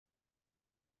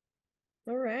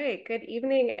All right. Good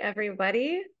evening,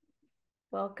 everybody.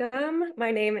 Welcome. My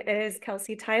name is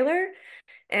Kelsey Tyler,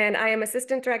 and I am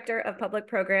Assistant Director of Public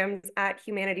Programs at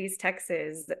Humanities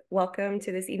Texas. Welcome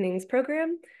to this evening's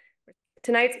program.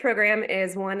 Tonight's program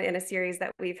is one in a series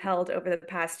that we've held over the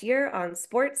past year on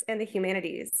sports and the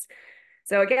humanities.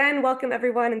 So again, welcome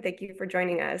everyone, and thank you for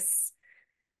joining us.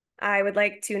 I would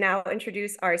like to now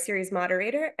introduce our series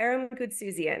moderator, Aram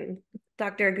Goudsouzian.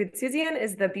 Dr. Goudsouzian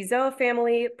is the Bizot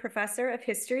Family Professor of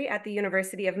History at the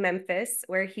University of Memphis,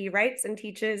 where he writes and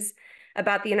teaches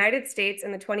about the United States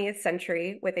in the 20th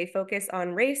century with a focus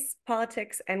on race,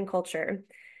 politics, and culture.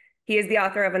 He is the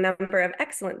author of a number of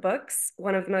excellent books.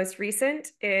 One of the most recent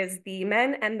is The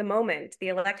Men and the Moment, The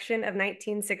Election of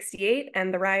 1968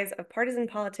 and the Rise of Partisan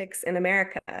Politics in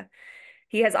America.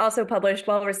 He has also published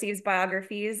well-received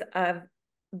biographies of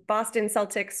Boston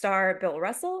Celtics star Bill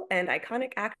Russell and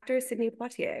iconic actor Sidney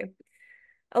Poitier.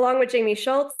 Along with Jamie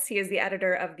Schultz, he is the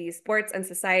editor of the Sports and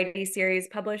Society series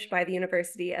published by the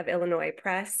University of Illinois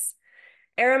Press.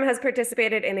 Aram has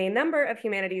participated in a number of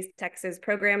Humanities Texas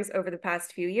programs over the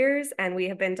past few years, and we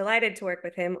have been delighted to work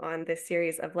with him on this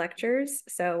series of lectures.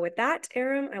 So with that,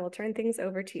 Aram, I will turn things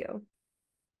over to you.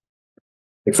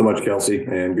 Thanks so much, Kelsey,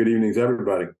 and good evening to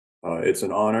everybody. It's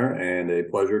an honor and a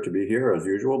pleasure to be here as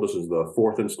usual. This is the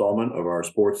fourth installment of our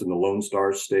Sports in the Lone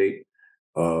Star State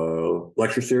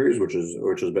lecture series, which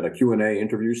has been a Q&A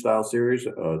interview style series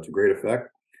to great effect.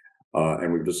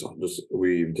 And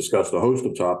we've discussed a host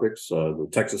of topics: the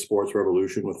Texas sports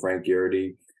revolution with Frank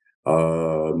Garrity,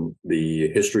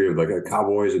 the history of the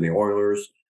Cowboys and the Oilers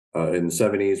in the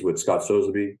 '70s with Scott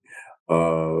Sosebee.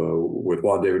 With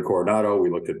Juan David Coronado, we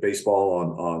looked at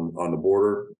baseball on the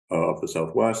border of the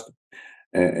Southwest.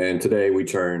 And today we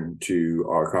turn to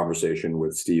our conversation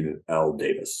with Stephen L.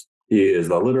 Davis. He is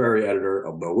the literary editor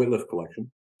of the Wittliff Collection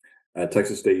at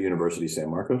Texas State University, San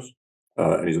Marcos.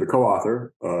 And he's the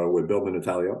co-author with Bill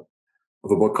Minutaglio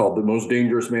of a book called The Most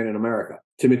Dangerous Man in America,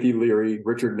 Timothy Leary,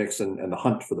 Richard Nixon, and the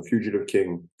Hunt for the Fugitive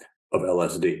King of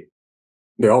LSD.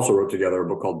 They also wrote together a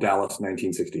book called Dallas,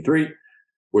 1963,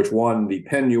 which won the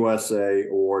Penn USA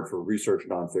Award for Research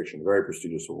Nonfiction, a very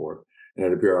prestigious award. And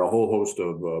it appeared on a whole host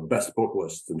of best book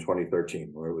lists in 2013,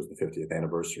 where it was the 50th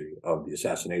anniversary of the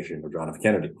assassination of John F.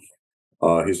 Kennedy.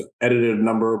 He's edited a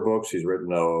number of books. He's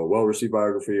written a well-received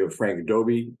biography of Frank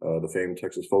Dobie, the famed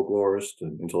Texas folklorist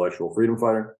and intellectual freedom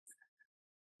fighter.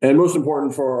 And most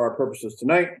important for our purposes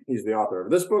tonight, he's the author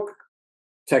of this book,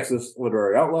 Texas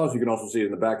Literary Outlaws. You can also see it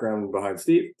in the background behind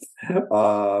Steve.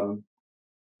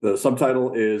 The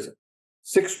subtitle is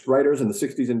Six Writers in the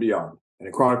Sixties and Beyond, and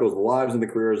it chronicles the lives and the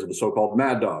careers of the so-called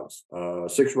Mad Dogs,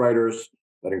 six writers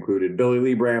that included Billy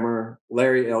Lee Brammer,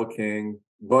 Larry L. King,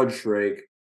 Bud Shrake,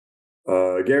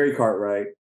 Gary Cartwright,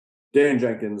 Dan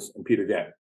Jenkins, and Peter Gann.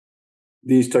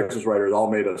 These Texas writers all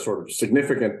made a sort of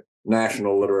significant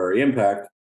national literary impact,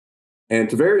 and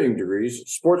to varying degrees,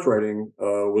 sports writing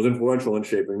was influential in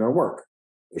shaping their work,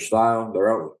 their style,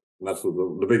 their outlook. And that's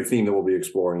the big theme that we'll be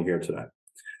exploring here today.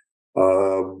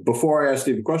 Before I ask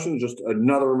Steve questions, just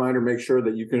another reminder: make sure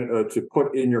that you can to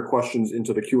put in your questions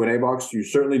into the Q&A box. You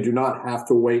certainly do not have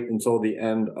to wait until the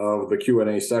end of the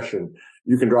Q&A session.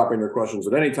 You can drop in your questions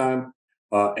at any time,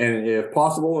 and if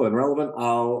possible and relevant,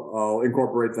 I'll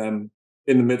incorporate them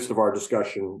in the midst of our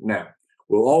discussion now.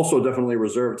 We'll also definitely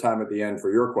reserve time at the end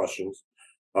for your questions,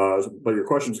 but your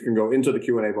questions can go into the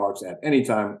Q&A box at any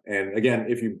time. And again,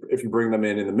 if you bring them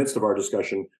in the midst of our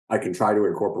discussion, I can try to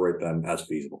incorporate them as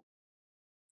feasible.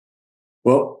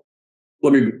 Well,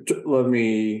 let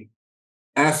me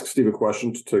ask Steve a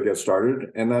question to get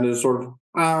started, and that is sort of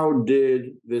how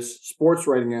did this sports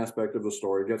writing aspect of the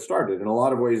story get started? In a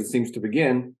lot of ways, it seems to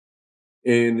begin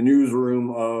in the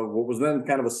newsroom of what was then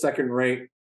kind of a second-rate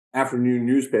afternoon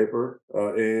newspaper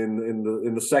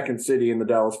in the second city in the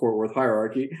Dallas-Fort Worth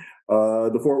hierarchy,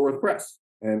 the Fort Worth Press,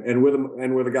 and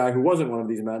with a guy who wasn't one of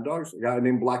these Mad Dogs, a guy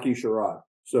named Blackie Sherrod.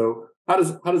 So how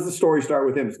does the story start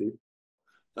with him, Steve?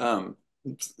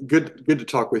 Good to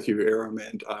talk with you, Aram,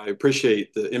 and I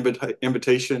appreciate the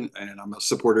invitation, and I'm a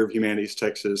supporter of Humanities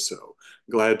Texas, so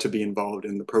glad to be involved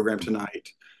in the program tonight.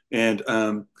 And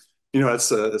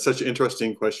it's such an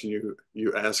interesting question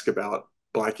you ask about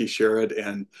Blackie Sherrod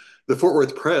and the Fort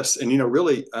Worth Press, and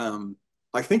really,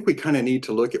 I think we kind of need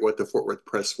to look at what the Fort Worth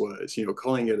Press was.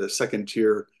 Calling it a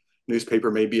second-tier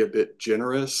newspaper may be a bit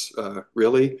generous.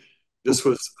 Really, this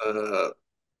was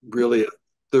really a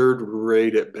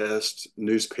third-rate at best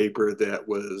newspaper that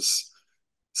was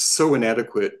so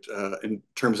inadequate in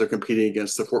terms of competing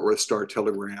against the Fort Worth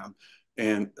Star-Telegram.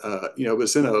 And, it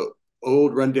was in a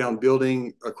old rundown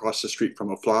building across the street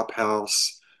from a flop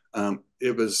house.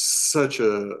 It was such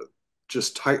a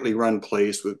just tightly run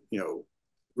place with,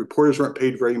 reporters weren't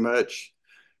paid very much.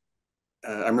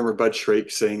 I remember Bud Shrake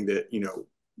saying that,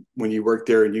 when you worked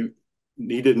there and you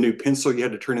needed a new pencil, you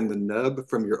had to turn in the nub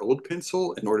from your old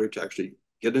pencil in order to actually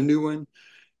get a new one.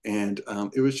 And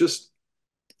it was just,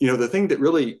 the thing that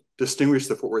really distinguished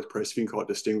the Fort Worth Press, if you can call it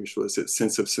distinguished, was its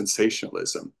sense of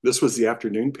sensationalism. This was the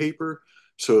afternoon paper.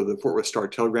 So the Fort Worth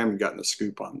Star-Telegram had gotten the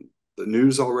scoop on the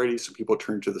news already. So people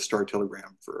turned to the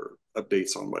Star-Telegram for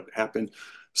updates on what happened.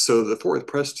 So the Fort Worth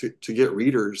Press, to get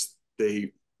readers,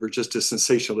 they were just as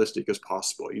sensationalistic as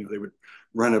possible. They would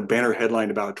run a banner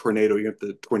headline about a tornado, even if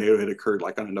the tornado had occurred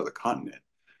like on another continent.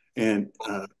 And,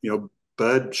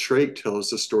 Bud Shrake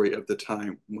tells the story of the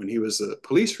time when he was a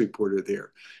police reporter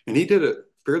there. And he did a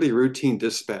fairly routine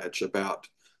dispatch about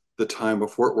the time a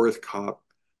Fort Worth cop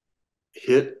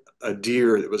hit a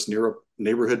deer that was near a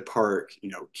neighborhood park,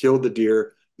 killed the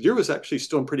deer. The deer was actually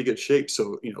still in pretty good shape.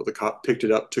 So, the cop picked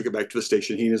it up, took it back to the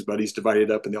station. He and his buddies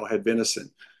divided up and they all had venison.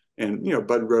 And,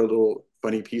 Bud wrote a little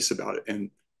funny piece about it.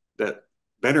 And that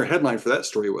banner headline for that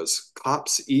story was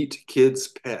 "Cops Eat Kids'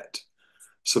 Pet."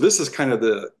 So this is kind of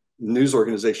the news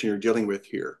organization you're dealing with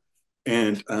here.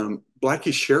 And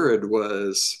Blackie Sherrod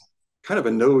was kind of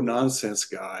a no-nonsense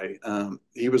guy.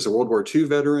 He was a World War II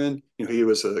veteran. He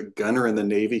was a gunner in the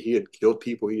Navy. He had killed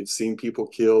people. He had seen people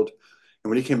killed.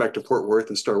 And when he came back to Fort Worth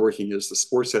and started working as the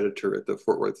sports editor at the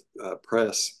Fort Worth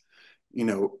Press,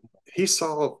 he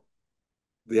saw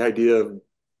the idea of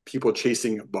people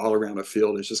chasing a ball around a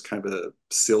field as just kind of a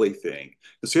silly thing.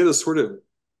 And so he had this sort of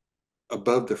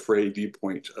above the fray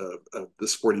viewpoint of the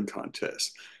sporting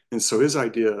contest. And so his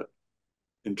idea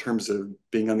in terms of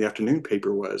being on the afternoon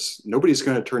paper was nobody's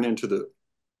going to turn to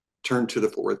the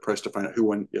Fort Worth Press to find out who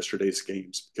won yesterday's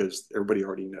games because everybody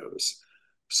already knows.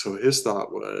 So his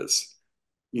thought was,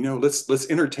 let's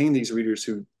entertain these readers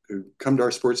who come to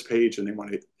our sports page and they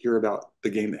want to hear about the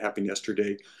game that happened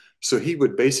yesterday. So he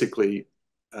would basically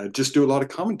just do a lot of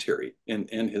commentary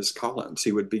in his columns.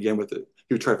 He would begin with it.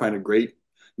 He would try to find a great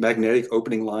magnetic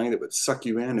opening line that would suck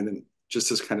you in, and then just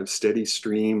this kind of steady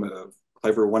stream of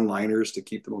clever one-liners to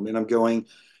keep the momentum going.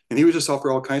 And he would just offer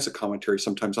all kinds of commentary,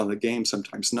 sometimes on the game,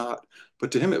 sometimes not.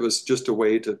 But to him, it was just a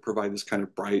way to provide this kind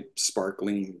of bright,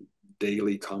 sparkling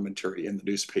daily commentary in the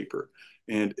newspaper.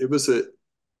 And it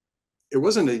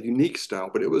wasn't a unique style,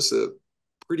 but it was a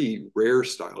pretty rare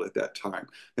style at that time.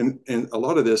 And a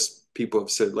lot of this, people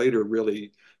have said later,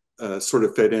 really sort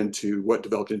of fed into what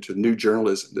developed into new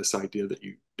journalism, this idea that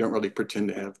you don't really pretend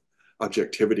to have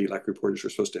objectivity like reporters are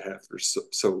supposed to have for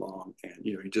so long. And,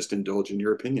 you just indulge in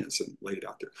your opinions and lay it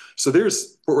out there. So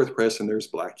there's Fort Worth Press and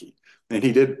there's Blackie. And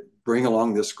he did bring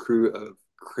along this crew of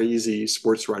crazy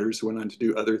sports writers who went on to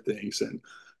do other things. And,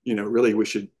 really we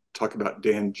should talk about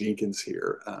Dan Jenkins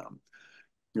here.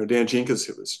 Dan Jenkins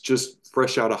was just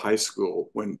fresh out of high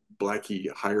school when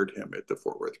Blackie hired him at the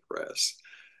Fort Worth Press.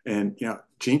 And,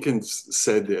 Jenkins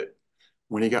said that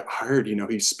when he got hired,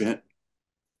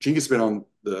 Jenkins been on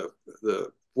the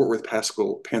Fort Worth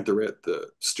Pascal Pantherette, the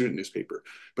student newspaper.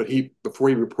 But before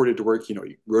he reported to work, he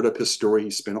wrote up his story.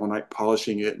 He spent all night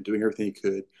polishing it and doing everything he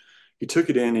could. He took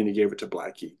it in and he gave it to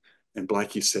Blackie. And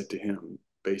Blackie said to him,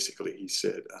 basically, he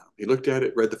said, he looked at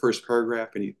it, read the first paragraph,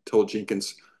 and he told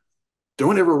Jenkins,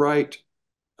 "Don't ever write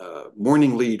a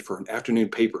morning lead for an afternoon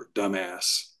paper,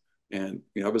 dumbass." And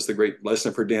that was the great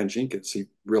lesson for Dan Jenkins. He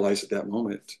realized at that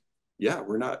moment,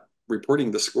 we're not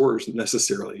reporting the scores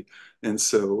necessarily. And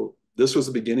so this was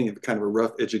the beginning of kind of a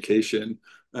rough education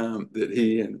that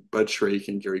he and Bud Shrake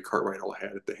and Gary Cartwright all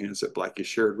had at the hands that Blackie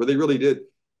Sherrod, where they really did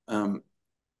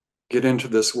get into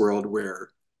this world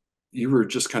where you were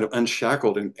just kind of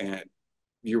unshackled and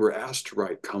you were asked to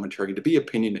write commentary, to be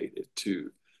opinionated,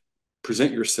 to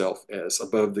present yourself as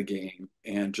above the game,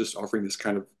 and just offering this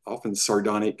kind of often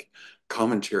sardonic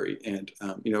commentary. And,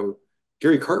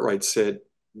 Gary Cartwright said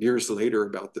years later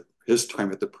about his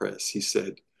time at the press, he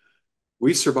said,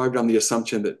 "We survived on the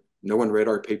assumption that no one read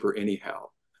our paper anyhow.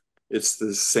 It's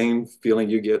the same feeling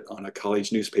you get on a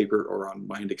college newspaper or on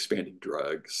mind-expanding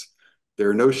drugs. There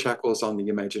are no shackles on the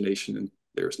imagination, and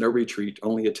there's no retreat,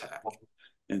 only attack."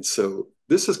 And so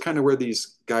this is kind of where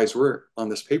these guys were on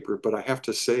this paper. But I have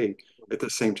to say, at the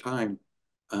same time,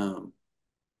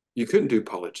 you couldn't do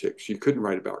politics. You couldn't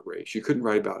write about race. You couldn't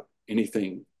write about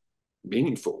anything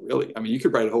meaningful, really. I mean, you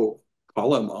could write a whole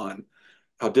column on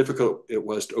how difficult it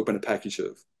was to open a package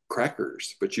of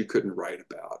crackers, but you couldn't write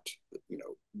about,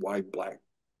 why black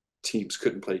teams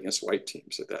couldn't play against white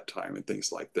teams at that time and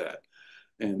things like that.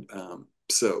 And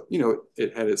so,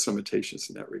 it had its limitations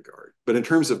in that regard. But in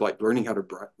terms of like learning how to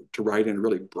write in a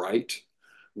really bright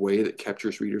way that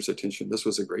captures readers' attention, this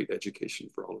was a great education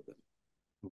for all of them.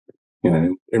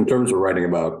 Yeah, in terms of writing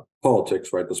about politics,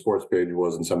 right, the sports page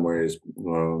was in some ways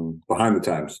behind the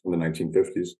times in the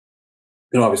 1950s.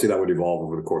 And obviously that would evolve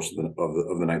over the course of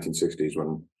the 1960s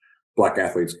when Black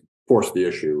athletes forced the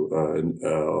issue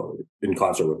in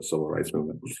concert with the civil rights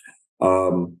movement.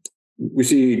 We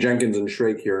see Jenkins and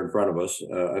Shrake here in front of us,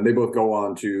 and they both go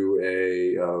on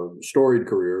to storied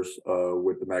careers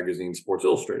with the magazine Sports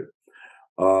Illustrated.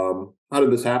 How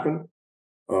did this happen?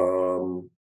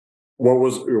 What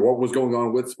was going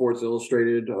on with Sports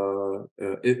Illustrated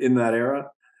in that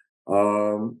era?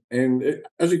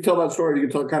 As you tell that story, you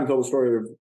can kind of tell the story of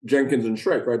Jenkins and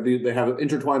Shrake, right? They have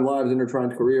intertwined lives,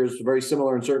 intertwined careers, very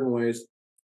similar in certain ways,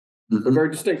 but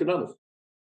very distinct in others.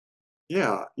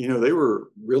 Yeah, they were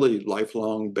really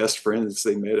lifelong best friends.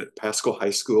 They met at Pascal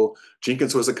High School.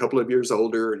 Jenkins was a couple of years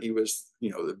older, and he was,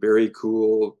 the very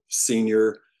cool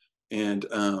senior. And,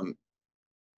 and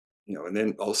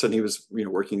then all of a sudden he was,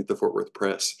 working at the Fort Worth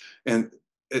Press. And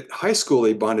at high school,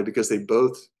 they bonded because they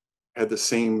both had the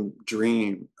same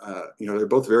dream. They're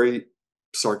both very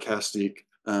sarcastic,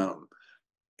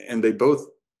 and they both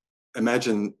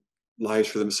imagined lives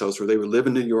for themselves where they would live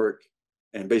in New York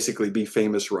and basically be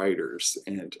famous writers.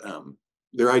 And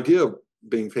their idea of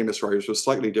being famous writers was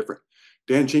slightly different.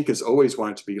 Dan Jenkins always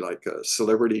wanted to be like a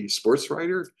celebrity sports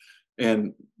writer.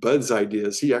 And Bud's idea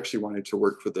is he actually wanted to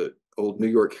work for the old New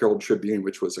York Herald Tribune,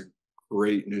 which was a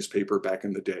great newspaper back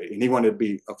in the day. And he wanted to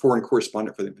be a foreign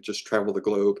correspondent for them to just travel the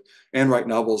globe and write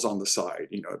novels on the side,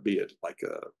 be it like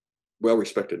a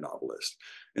well-respected novelist.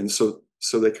 And so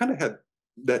they kind of had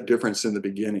that difference in the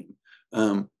beginning.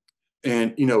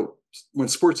 When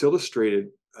Sports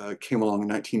Illustrated came along in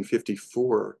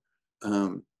 1954,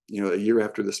 a year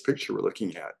after this picture we're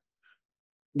looking at,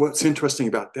 what's interesting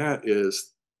about that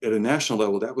is at a national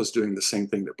level, that was doing the same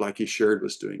thing that Blackie Sherrod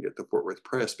was doing at the Fort Worth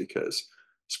Press, because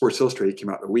Sports Illustrated came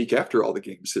out a week after all the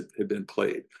games had been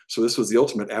played. So this was the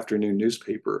ultimate afternoon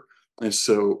newspaper. And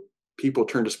so people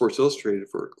turned to Sports Illustrated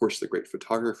for, of course, the great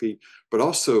photography, but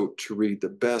also to read the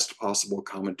best possible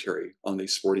commentary on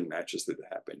these sporting matches that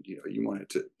happened. You wanted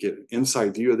to get an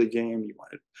inside view of the game. You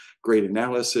wanted great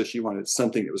analysis. You wanted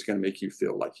something that was going to make you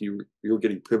feel like you were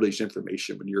getting privileged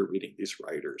information when you were reading these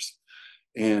writers.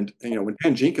 And when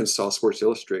Dan Jenkins saw Sports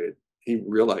Illustrated, he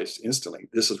realized instantly,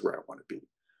 this is where I want to be.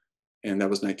 And that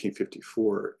was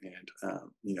 1954. And,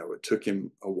 it took him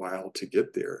a while to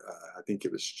get there. I think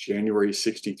it was January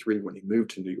 63 when he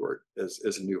moved to New York as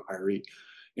a new hiree.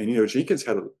 And, Jenkins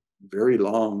had a very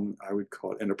long, I would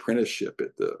call it an apprenticeship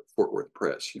at the Fort Worth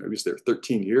Press. He was there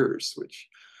 13 years, which,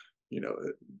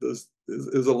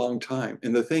 is a long time.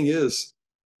 And the thing is,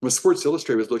 when Sports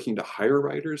Illustrated was looking to hire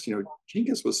writers,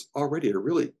 Jenkins was already a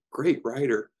really great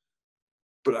writer,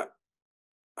 but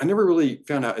I never really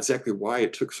found out exactly why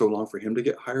it took so long for him to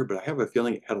get hired, but I have a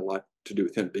feeling it had a lot to do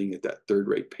with him being at that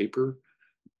third-rate paper,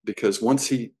 because once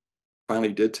he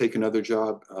finally did take another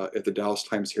job at the Dallas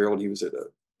Times-Herald, he was at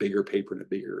a bigger paper in a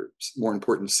bigger, more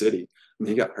important city. I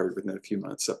mean, he got hired within a few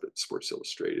months up at Sports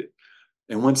Illustrated.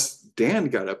 And once Dan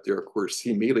got up there, of course,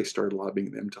 he immediately started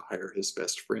lobbying them to hire his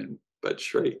best friend, Bud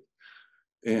Shrake.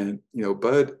 And,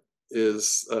 Bud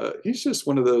is, he's just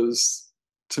one of those,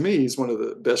 to me, he's one of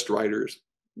the best writers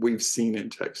we've seen in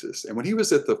Texas. And when he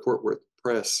was at the Fort Worth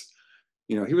Press,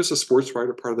 he was a sports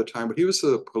writer part of the time, but he was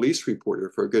a police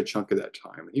reporter for a good chunk of that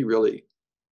time. He really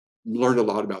learned a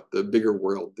lot about the bigger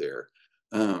world there.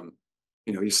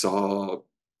 He saw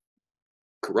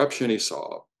corruption, he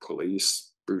saw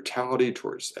police brutality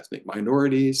towards ethnic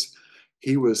minorities.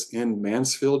 He was in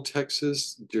Mansfield,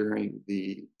 Texas during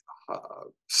the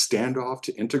standoff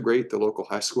to integrate the local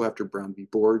high school after Brown v.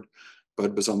 Board.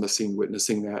 Bud was on the scene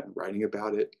witnessing that and writing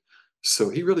about it. So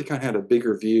he really kind of had a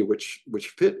bigger view, which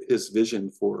fit his vision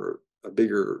for a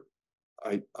bigger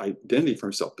identity for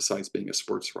himself besides being a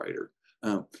sports writer.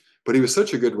 But he was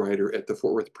such a good writer at the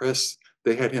Fort Worth Press,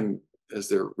 they had him as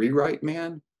their rewrite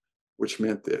man, which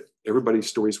meant that everybody's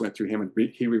stories went through him and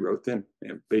he rewrote them.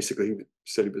 And basically he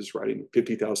said he was writing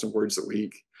 50,000 words a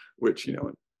week, which, in a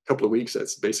couple of weeks,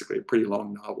 that's basically a pretty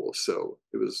long novel. So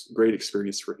it was a great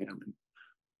experience for him. And,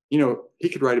 he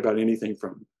could write about anything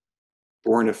from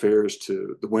foreign affairs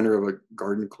to the winner of a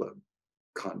garden club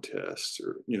contest,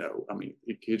 or,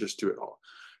 he just do it all.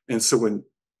 And so when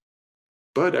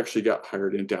Bud actually got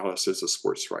hired in Dallas as a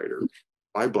sports writer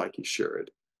by Blackie Sherrod,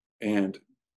 and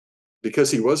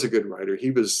because he was a good writer,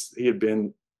 he had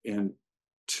been in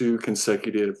 2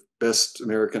 consecutive Best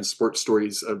American Sports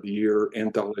Stories of the Year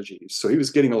anthologies. So he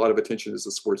was getting a lot of attention as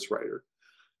a sports writer.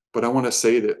 But I want to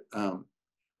say that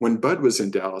when Bud was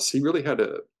in Dallas, he really had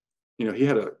he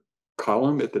had a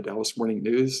column at the Dallas Morning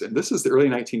News, and this is the early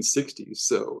 1960s.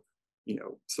 So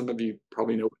some of you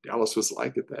probably know what Dallas was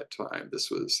like at that time.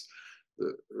 This was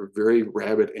the very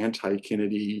rabid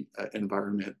anti-Kennedy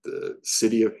environment, the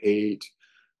city of hate,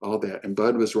 all that. And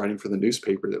Bud was writing for the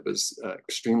newspaper that was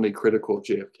extremely critical of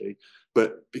JFK.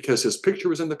 But because his picture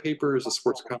was in the paper as a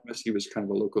sports columnist, he was kind of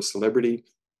a local celebrity.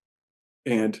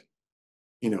 And,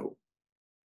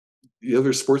 the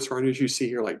other sports writers you see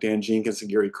here, like Dan Jenkins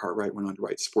and Gary Cartwright, went on to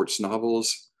write sports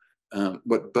novels.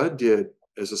 What Bud did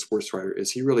as a sports writer is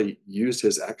he really used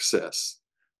his access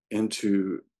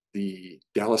into the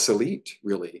Dallas elite,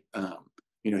 really.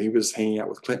 He was hanging out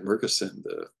with Clint Murchison,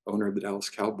 the owner of the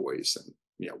Dallas Cowboys, and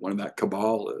one of that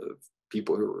cabal of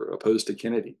people who were opposed to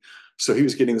Kennedy. So he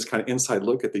was getting this kind of inside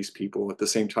look at these people. At the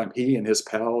same time, he and his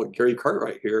pal Gary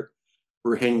Cartwright here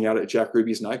were hanging out at Jack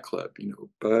Ruby's nightclub.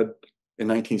 Bud in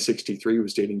 1963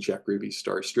 was dating Jack Ruby's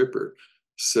star stripper.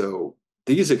 So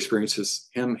these experiences,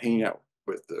 him hanging out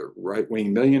with the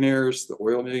right-wing millionaires, the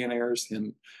oil millionaires,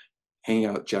 him hanging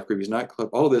out at Jack Ruby's nightclub,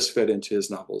 all of this fed into his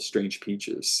novel Strange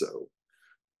Peaches. So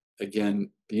again,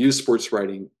 he used sports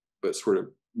writing, but sort of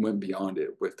went beyond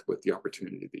it with the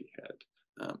opportunity that he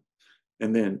had.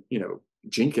 And then,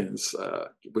 Jenkins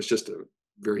was just a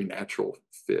very natural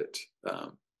fit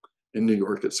in New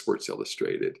York at Sports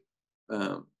Illustrated.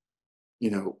 I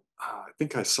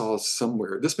think I saw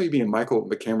somewhere, this may be in Michael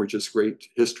McCambridge's great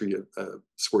history of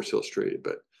Sports Illustrated,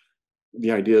 but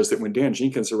the idea is that when Dan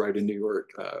Jenkins arrived in New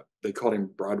York, they called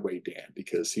him Broadway Dan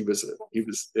because he was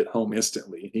at home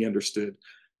instantly. He understood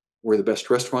where the best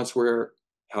restaurants were,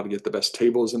 how to get the best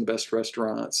tables in the best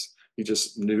restaurants. He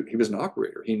just knew, he was an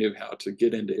operator. He knew how to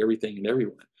get into everything and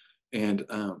everyone. And,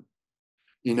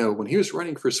 when he was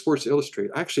writing for Sports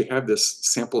Illustrated, I actually have this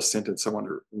sample sentence I want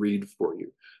to read for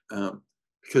you.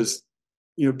 Because,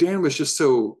 Dan was just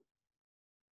so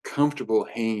comfortable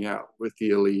hanging out with the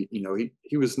elite.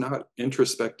 He was not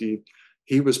introspective.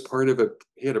 He was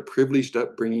he had a privileged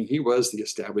upbringing. He was the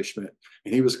establishment,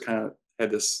 and he was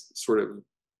had this sort of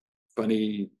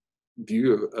funny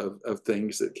view of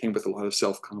things that came with a lot of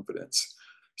self-confidence.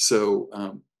 So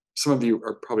some of you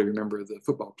probably remember the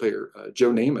football player,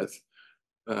 Joe Namath,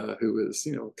 who was,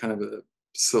 kind of a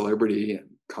celebrity and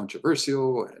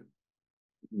controversial and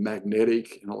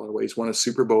magnetic in a lot of ways, won a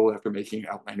Super Bowl after making an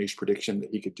outlandish prediction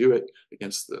that he could do it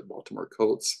against the Baltimore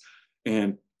Colts.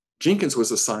 And Jenkins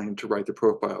was assigned to write the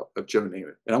profile of Joe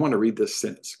Namath. And I want to read this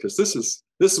sentence because this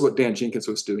is what Dan Jenkins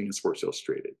was doing in Sports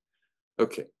Illustrated.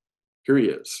 Okay, here he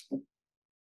is.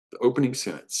 The opening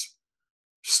sentence: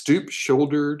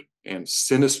 stoop-shouldered and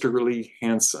sinisterly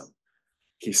handsome,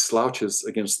 he slouches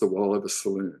against the wall of a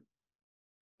saloon,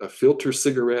 a filter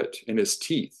cigarette in his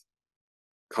teeth,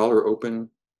 collar open,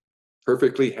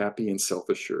 perfectly happy and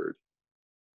self-assured,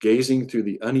 gazing through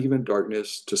the uneven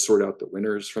darkness to sort out the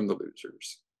winners from the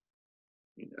losers.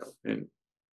 And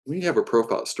when you have a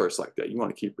profile that starts like that, you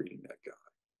want to keep reading that guy.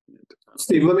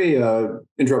 Steve, let me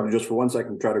interrupt you just for 1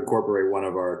 second and try to incorporate one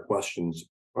of our questions.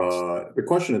 The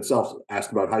question itself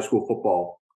asked about high school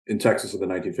football in Texas in the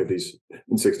 1950s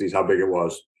and 60s, how big it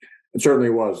was. And certainly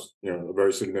it was, a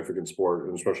very significant sport,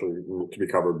 and especially to be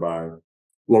covered by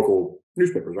local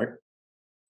newspapers, right?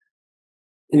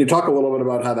 Can you talk a little bit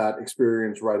about how that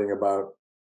experience writing about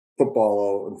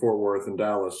football in Fort Worth and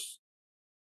Dallas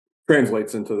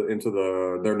translates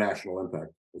into their national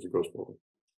impact as it goes forward?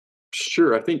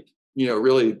 Sure. I think,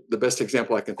 really the best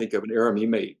example I can think of, and Aram, you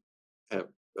may have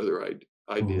other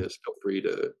ideas, feel free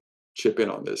to chip in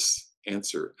on this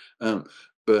answer.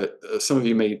 But some of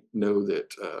you may know that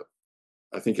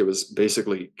I think it was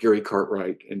basically Gary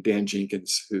Cartwright and Dan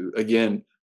Jenkins who, again,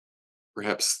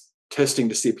 perhaps testing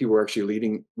to see if people were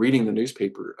actually reading the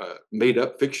newspaper, made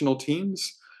up fictional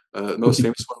teams. The most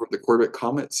famous one were the Corbett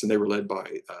Comets, and they were led by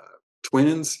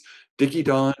twins, Dickie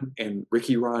Don and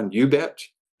Ricky Ron Ubet,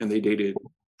 and they dated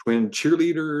twin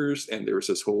cheerleaders, and there was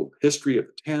this whole history of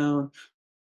the town.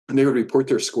 And they would report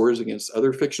their scores against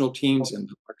other fictional teams and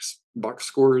box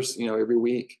scores, every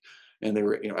week. And they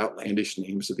were, outlandish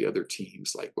names of the other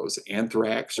teams, like what was it,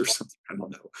 Anthrax or something? I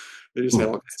don't know. They just had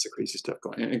all kinds of crazy stuff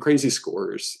going on and crazy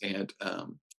scores. And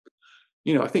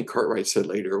I think Cartwright said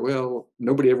later, well,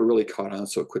 nobody ever really caught on,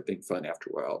 so it quit being fun after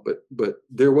a while. But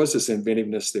there was this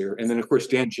inventiveness there. And then of course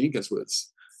Dan Jenkins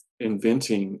was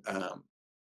inventing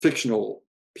fictional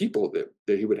people that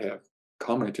he would have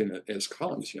comment in his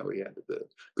columns. He had the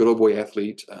good old boy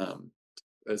athlete.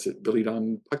 Is it Billy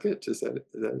Don Puckett? Is that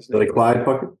his name? Billy Clyde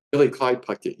Puckett? Billy Clyde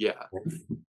Puckett, yeah.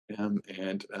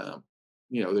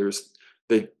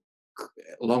 They,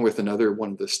 along with another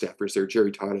one of the staffers there,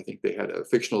 Jerry Todd, I think they had a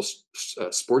fictional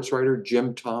sports writer,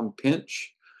 Jim Tom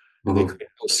Pinch. And they created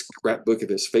a scrapbook of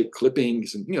his fake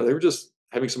clippings. And, they were just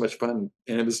having so much fun,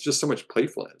 and it was just so much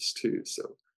playfulness too.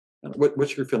 So,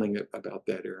 what's your feeling about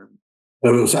that, Aram? I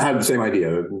had the same idea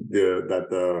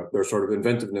that their sort of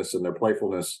inventiveness and their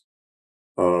playfulness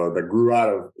that grew out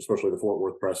of, especially the Fort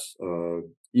Worth press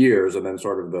years, and then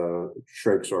sort of the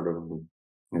Shrake sort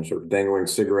of dangling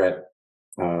cigarette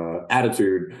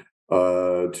attitude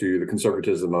to the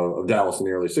conservatism of Dallas in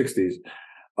the early '60s.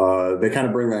 They kind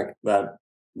of bring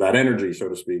that energy, so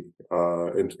to speak,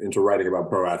 into writing about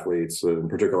pro athletes, in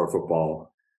particular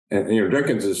football. And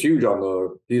Jenkins is huge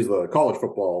he's the college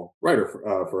football writer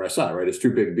for SI, right? His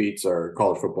two big beats are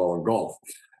college football and golf.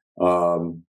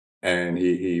 And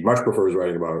he much prefers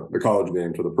writing about the college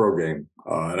game to the pro game.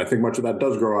 And I think much of that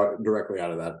does grow out directly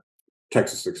out of that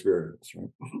Texas experience.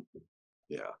 Right?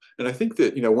 Yeah. And I think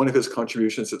that, one of his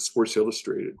contributions at Sports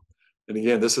Illustrated, and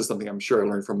again, this is something I'm sure I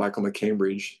learned from Michael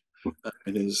McCambridge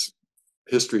in his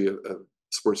history of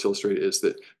Sports Illustrated, is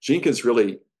that Jenkins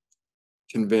really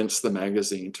convinced the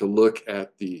magazine to look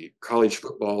at the college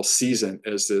football season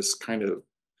as this kind of,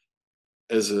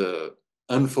 as a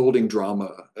unfolding drama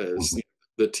as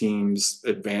the teams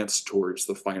advanced towards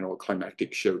the final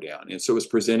climactic showdown. And so it was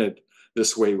presented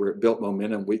this way, where it built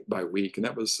momentum week by week. And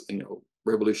that was,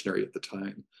 revolutionary at the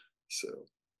time. So.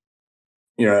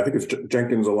 I think it's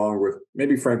Jenkins, along with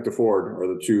maybe Frank DeFord, are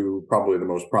the two probably the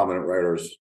most prominent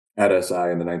writers at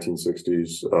SI in the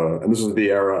 1960s. And this is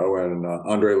the era when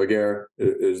Andre Laguerre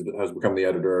has become the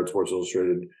editor at Sports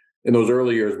Illustrated. In those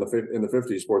early years, in the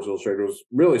 50s, Sports Illustrated was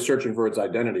really searching for its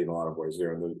identity in a lot of ways.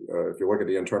 If you look at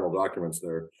the internal documents,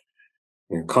 they're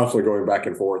constantly going back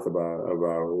and forth about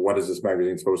what is this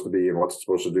magazine supposed to be and what's it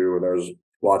supposed to do. And there's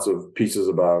lots of pieces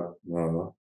about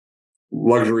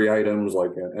luxury items,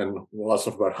 and a lot of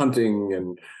stuff about hunting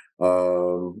and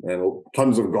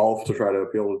tons of golf to try to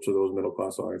appeal to those middle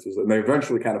class audiences. And they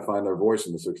eventually kind of find their voice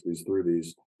in the 60s through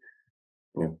these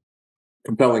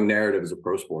compelling narratives of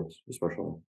pro sports,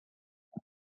 especially.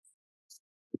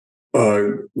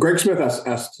 Greg Smith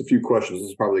asks a few questions. This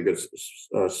is probably a good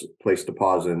place to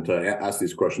pause and to ask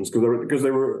these questions, because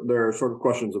there are sort of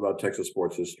questions about Texas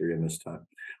sports history in this time.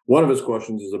 One of his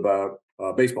questions is about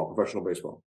baseball, professional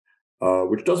baseball,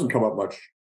 which doesn't come up much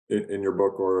in your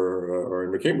book or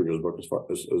in McCambridge's book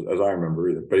as I remember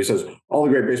either. But he says all the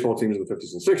great baseball teams in the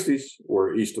 50s and 60s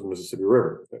were east of the Mississippi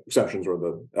River. Exceptions were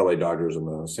the LA Dodgers and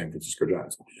the San Francisco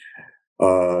Giants.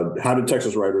 How did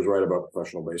Texas writers write about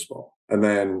professional baseball? And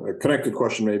then a connected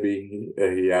question, maybe,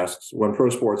 he asks, when pro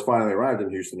sports finally arrived in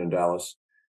Houston and Dallas,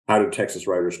 how did Texas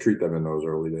writers treat them in those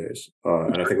early days?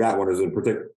 And I think that one is in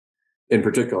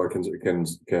particular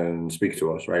can speak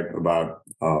to us, right, about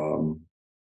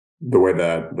the way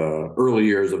that the early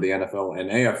years of the NFL and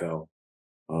AFL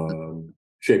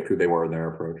shaped who they were in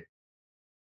their approach.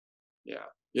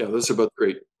 Yeah, those are both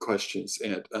great questions.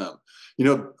 And,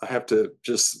 I have to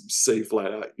just say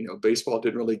flat out, baseball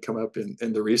didn't really come up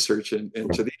in the research and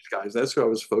to these guys. That's who I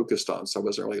was focused on. So I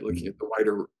wasn't really looking at the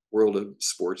wider world of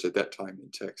sports at that time in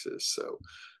Texas. So,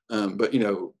 but,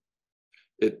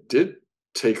 it did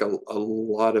take a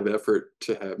lot of effort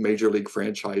to have major league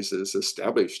franchises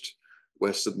established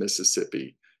west of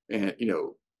Mississippi. And,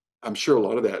 I'm sure a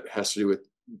lot of that has to do with,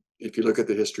 if you look at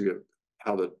the history of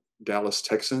how the Dallas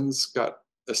Texans got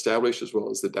established, as well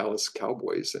as the Dallas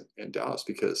Cowboys in Dallas,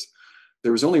 because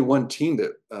there was only one team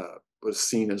that was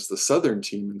seen as the Southern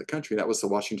team in the country, and that was the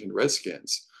Washington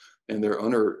Redskins. And their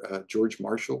owner, George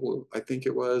Marshall, I think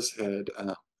it was, had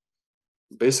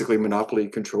basically monopoly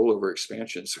control over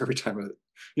expansion. So every time,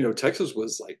 Texas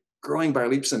was like growing by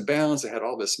leaps and bounds. They had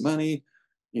all this money.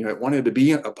 It wanted to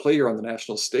be a player on the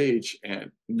national stage,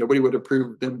 and nobody would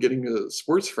approve them getting a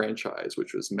sports franchise,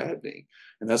 which was maddening.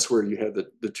 And that's where you had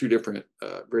the two different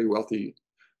very wealthy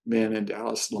men in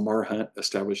Dallas, Lamar Hunt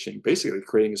basically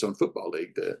creating his own football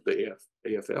league, the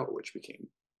AFL, which became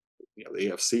the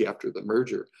AFC after the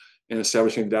merger, and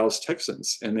establishing the Dallas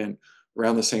Texans. And then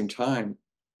around the same time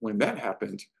when that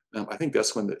happened, I think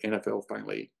that's when the NFL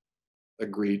finally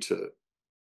agreed to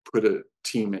put a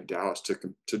team in Dallas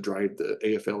to drive the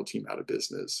AFL team out of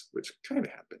business, which kind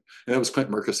of happened. And that was Clint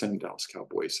Murkison and Dallas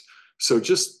Cowboys. So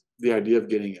just the idea of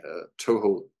getting a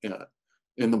toehold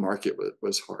in the market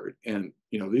was hard. And,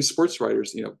 these sports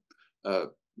writers,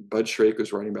 Bud Shrake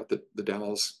was writing about the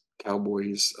Dallas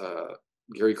Cowboys,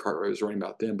 Gary Cartwright was writing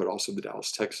about them, but also the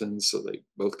Dallas Texans. So they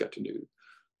both got to know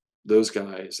those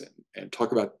guys and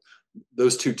talk about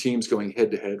those two teams going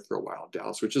head to head for a while in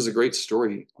Dallas, which is a great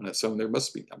story on its own.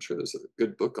 I'm sure there's a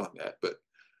good book on that, but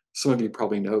some of you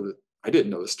probably know that I didn't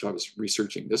know this until I was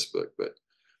researching this book, but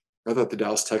I thought the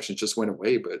Dallas Texans just went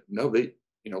away, but no,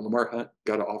 Lamar Hunt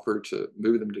got an offer to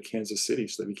move them to Kansas City.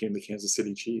 So they became the Kansas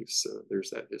City Chiefs. So there's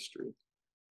that history.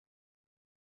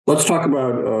 Let's talk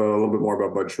about a little bit more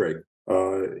about Bud Shrake.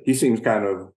 He seems kind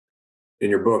of in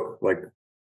your book like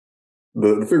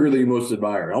the figure that you most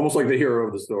admire, almost like the hero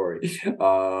of the story.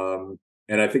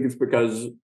 And I think it's because,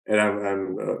 and I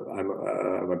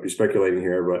might be speculating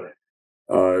here, but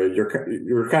you're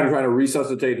kind of trying to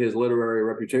resuscitate his literary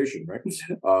reputation, right?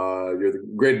 You're the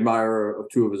great admirer of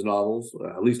two of his novels,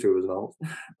 at least two of his novels,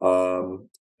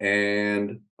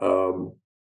 and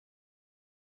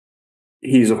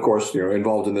he's of course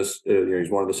involved in this. He's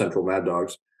one of the central Mad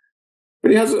Dogs. But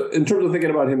he has, in terms of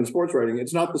thinking about him in sports writing,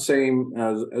 it's not the same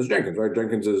as Jenkins, right?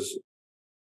 Jenkins is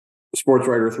a sports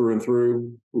writer through and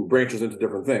through who branches into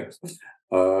different things.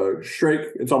 Shrake,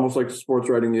 it's almost like sports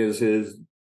writing is his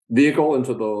vehicle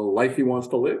into the life he wants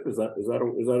to live. Is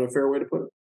that a fair way to put it?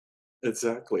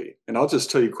 Exactly. And I'll just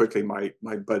tell you quickly my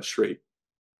Bud Shrake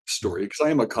story, because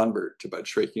I am a convert to Bud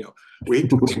Shrake. We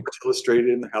took Sports Illustrated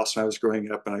in the house when I was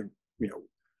growing up, and I,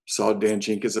 saw Dan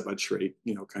Jenkins and Bud Shrake,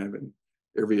 kind of in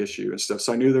every issue and stuff.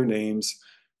 So I knew their names.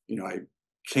 I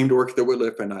came to work at the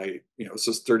Wittliff, and this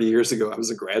was 30 years ago. I was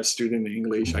a grad student in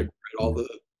English. I read all the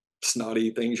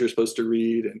snotty things you're supposed to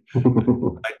read. And,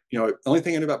 the only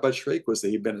thing I knew about Bud Shrake was that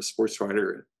he'd been a sports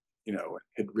writer,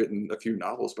 had written a few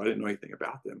novels, but I didn't know anything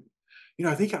about them.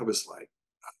 I think I was like,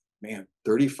 man,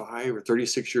 35 or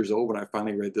 36 years old when I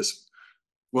finally read this.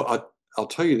 Well, I'll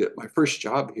tell you that my first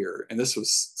job here, and this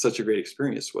was such a great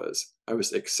experience, was I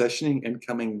was accessioning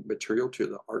incoming material to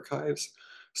the archives.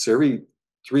 So every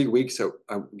 3 weeks,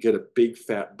 I would get a big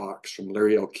fat box from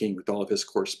Larry L. King with all of his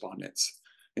correspondence.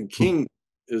 And King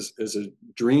is a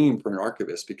dream for an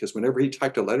archivist, because whenever he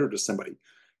typed a letter to somebody,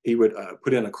 he would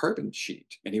put in a carbon sheet,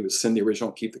 and he would send the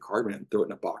original, keep the carbon, and throw it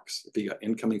in a box. If he got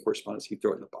incoming correspondence, he'd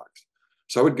throw it in the box.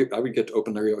 So I would get to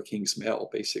open Larry L. King's mail,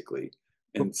 basically,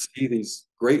 and see these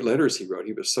great letters he wrote.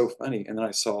 He was so funny. And then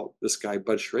I saw this guy,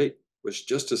 Bud Shrake, was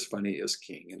just as funny as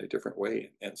King in a different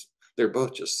way. And they're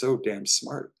both just so damn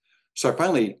smart. So I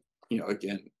finally,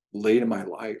 again, late in my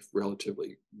life,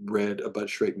 relatively read a Bud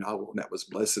Shrake novel, and that was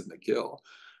Blessed McGill.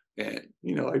 And,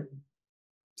 I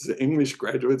was an English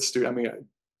graduate student. I mean, I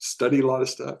studied a lot of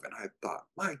stuff, and I thought,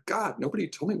 my God, nobody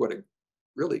told me what a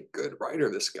really good writer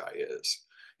this guy is.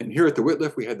 And here at the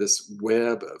Wittliff, we had this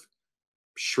web of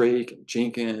Shrake and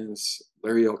Jenkins,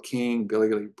 Larry L. King, Billy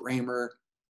Lee Bramer,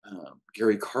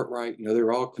 Gary Cartwright. They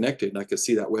were all connected, and I could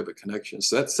see that web of connections.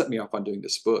 So that set me off on doing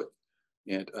this book.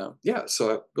 And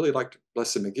so I really liked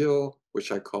Blessed McGill,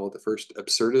 which I call the first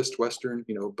absurdist Western.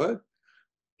 But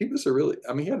he was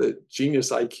he had a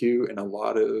genius IQ and a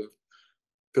lot of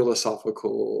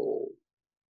philosophical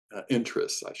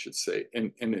interests, I should say,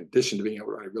 and in addition to being able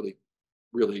to write really,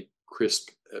 really crisp,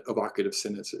 evocative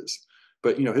sentences.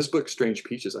 But his book Strange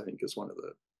Peaches, I think, is one of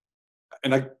the,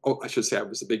 and I should say I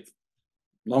was a big,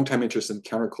 long-time interest in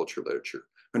counterculture literature.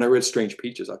 When I read Strange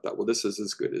Peaches, I thought, well, this is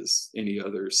as good as any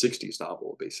other 60s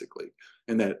novel, basically.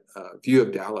 And that view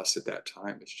of Dallas at that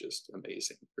time is just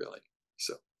amazing, really.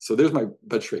 So there's my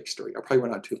Bud Shrake story. I probably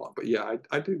went on too long, but yeah,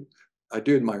 I do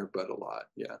admire Bud a lot.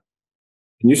 Yeah.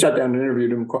 And you sat down and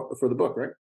interviewed him for the book,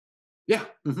 right? Yeah.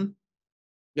 Mm-hmm.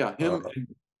 Yeah. Him, and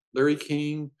Larry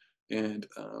King, and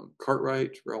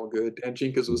Cartwright were all good. Dan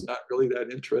Jenkins was not really that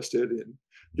interested, and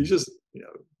he's just,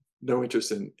 no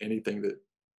interest in anything that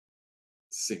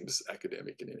seems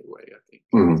academic in any way, I think.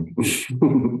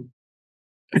 Mm-hmm.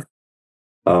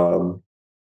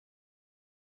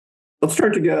 Let's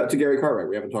turn to Gary Cartwright.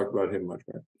 We haven't talked about him much,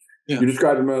 right? Yeah. You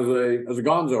described him as a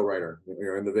gonzo writer,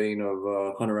 in the vein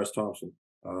of Hunter S. Thompson.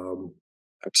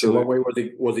 Absolutely. In what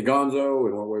way was he gonzo?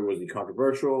 In what way was he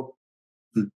controversial?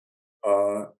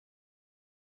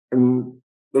 And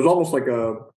there's almost like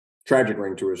a tragic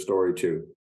ring to his story too.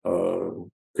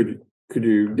 Could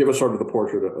you give us sort of the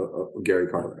portrait of Gary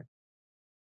Cartwright?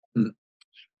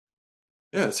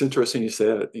 Yeah, it's interesting you say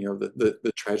that.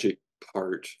 The tragic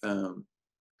part. And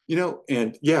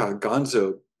yeah,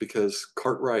 gonzo, because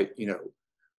Cartwright,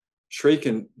 Shrake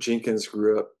and Jenkins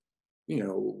grew up,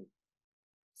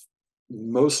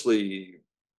 mostly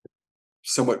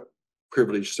somewhat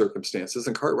privileged circumstances,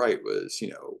 and Cartwright was,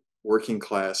 working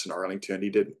class in Arlington.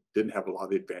 He didn't have a lot of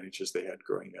the advantages they had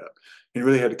growing up, and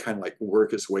really had to kind of like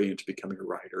work his way into becoming a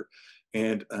writer.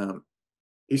 And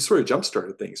he sort of jump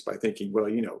started things by thinking, well,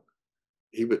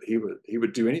 he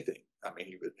would do anything. I mean,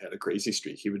 he had a crazy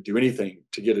streak. He would do anything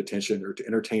to get attention or to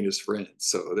entertain his friends.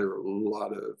 So there were a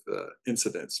lot of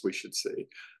incidents, we should say.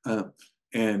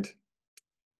 And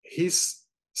he's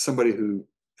somebody who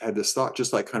had this thought,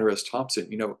 just like Hunter S. Thompson,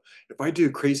 if I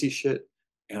do crazy shit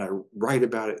and I write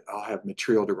about it, I'll have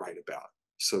material to write about.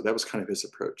 So that was kind of his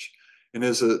approach. And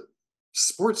as a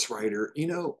sports writer,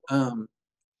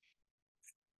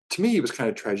 to me, he was kind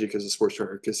of tragic as a sports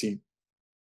writer because he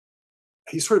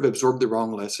sort of absorbed the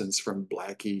wrong lessons from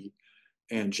Blackie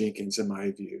and Jenkins, in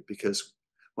my view, because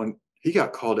when he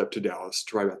got called up to Dallas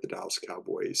to write about the Dallas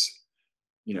Cowboys,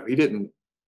 he didn't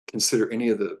consider any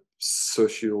of the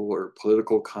social or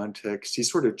political context. He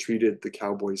sort of treated the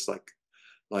Cowboys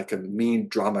like a mean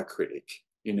drama critic,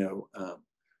 a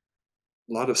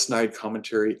lot of snide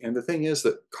commentary. And the thing is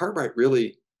that Cartwright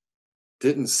really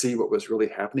didn't see what was really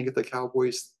happening at the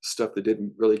Cowboys, stuff that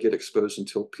didn't really get exposed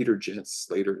until Peter Gents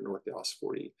later in North Dallas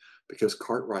 40, because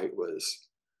Cartwright was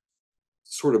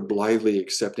sort of blithely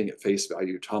accepting at face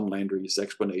value Tom Landry's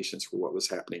explanations for what was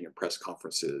happening in press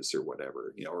conferences or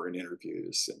whatever, or in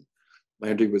interviews. And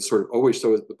Landry would sort of always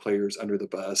throw the players under the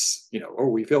bus, oh,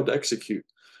 we failed to execute.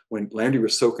 When Landry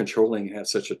was so controlling and had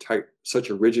such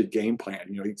a rigid game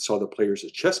plan, he saw the players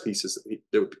as chess pieces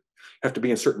that would have to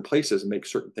be in certain places and make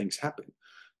certain things happen.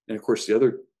 And of course, the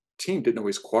other team didn't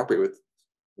always cooperate with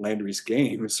Landry's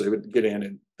game, so they would get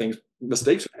in and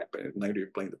mistakes would happen, and Landry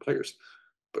would blame the players.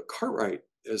 But Cartwright,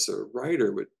 as a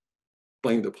writer, would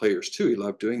blame the players too. He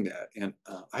loved doing that. And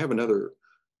I have another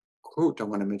quote I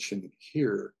want to mention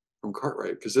here from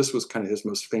Cartwright, because this was kind of his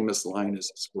most famous line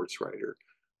as a sports writer.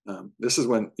 This is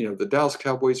when, the Dallas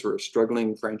Cowboys were a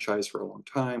struggling franchise for a long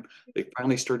time. They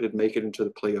finally started to make it into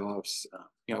the playoffs.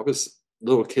 I was a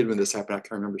little kid when this happened. I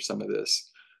can remember some of this.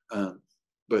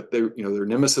 But their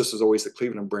nemesis was always the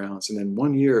Cleveland Browns. And then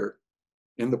one year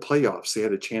in the playoffs, they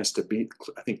had a chance to beat,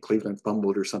 I think Cleveland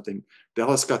fumbled or something.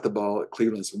 Dallas got the ball at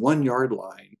Cleveland's 1 yard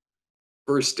line,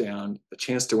 first down, a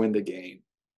chance to win the game.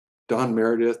 Don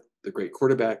Meredith, the great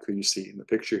quarterback who you see in the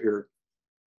picture here,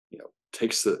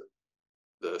 takes the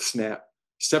snap,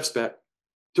 steps back,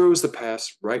 throws the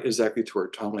pass right exactly to where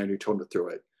Tom Landry told him to throw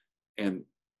it, and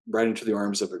right into the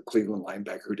arms of a Cleveland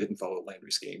linebacker who didn't follow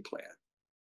Landry's game plan.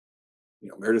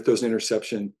 Meredith throws an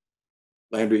interception.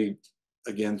 Landry,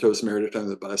 again, throws Meredith under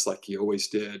the bus like he always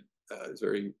did. Is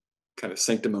very kind of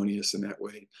sanctimonious in that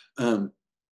way.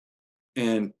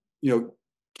 And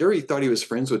Gary thought he was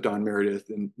friends with Don Meredith,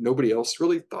 and nobody else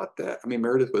really thought that. I mean,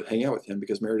 Meredith would hang out with him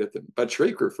because Meredith and Bud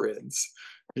Shrake were friends,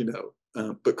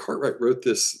 But Cartwright wrote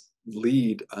this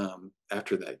lead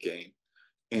after that game.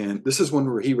 And this is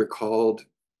one where he recalled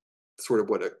sort of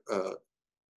what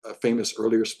a famous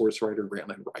earlier sports writer,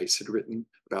 Grantland Rice, had written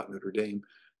about Notre Dame.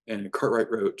 And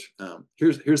Cartwright wrote,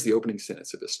 here's the opening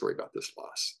sentence of his story about this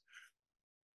loss.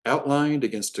 Outlined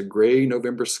against a gray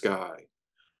November sky,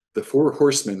 the four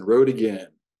horsemen rode again.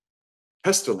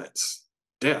 Pestilence,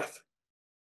 death,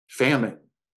 famine,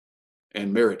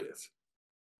 and Meredith.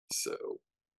 So,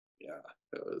 yeah,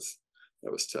 that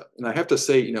was tough. And I have to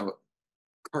say,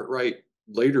 Cartwright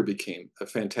later became a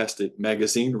fantastic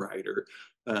magazine writer.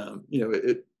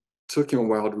 It took him a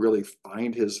while to really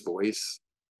find his voice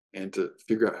and to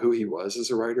figure out who he was as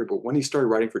a writer. But when he started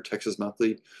writing for Texas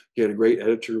Monthly, he had a great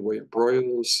editor, William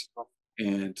Broyles,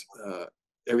 and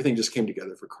everything just came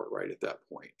together for Cartwright at that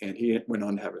point. And he went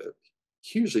on to have a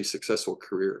hugely successful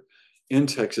career in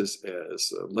Texas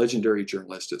as a legendary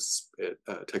journalist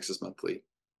at Texas Monthly.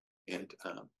 And,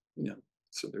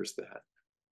 so there's that.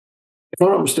 If I'm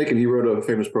not mistaken, he wrote a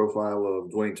famous profile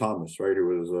of Dwayne Thomas, right? Who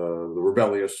was the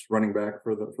rebellious running back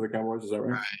for the Cowboys. Is that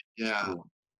right? Right. Yeah.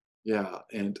 Yeah.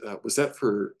 And was that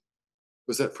for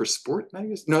Sport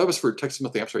Magazine? No, that was for Texas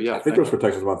Monthly. I'm sorry. Yeah. I think it was for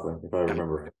Texas Monthly, if I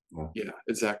remember right. Yeah,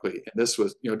 exactly. And this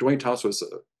was, Dwayne Thomas was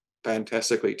a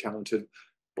fantastically talented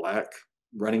Black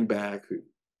running back who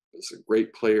was a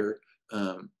great player.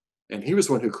 And he was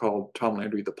the one who called Tom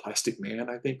Landry the Plastic Man,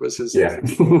 I think was his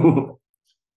name.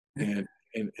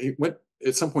 And he went,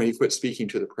 at some point he quit speaking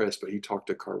to the press, but he talked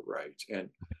to Cartwright. And,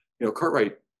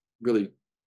 Cartwright really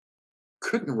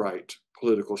couldn't write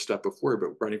political stuff before,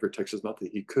 but writing for Texas Monthly,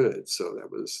 he could. So that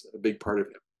was a big part of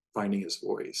him finding his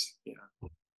voice. Yeah.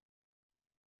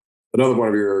 Another one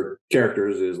of your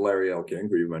characters is Larry L. King,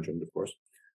 who you mentioned, of course.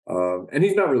 And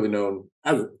he's not really known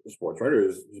as a sports writer.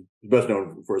 He's best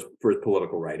known for his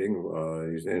political writing.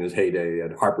 He's in his heyday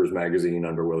at Harper's Magazine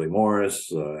under Willie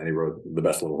Morris, and he wrote The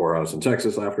Best Little Whorehouse in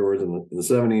Texas afterwards in the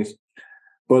 70s.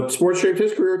 But sports shaped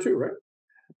his career too, right?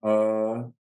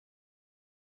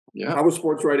 Yeah. How was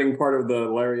sports writing part of the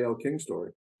Larry L. King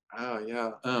story? Oh,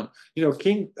 yeah.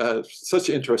 King, such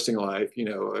an interesting life.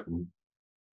 I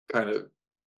kind of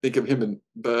think of him and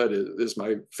Bud as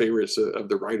my favorites of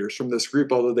the writers from this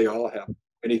group, although they all have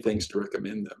many things to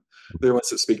recommend them. They're the ones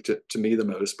that speak to me the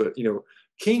most. But,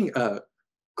 King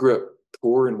grew up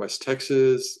poor in West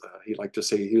Texas. He liked to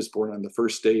say he was born on the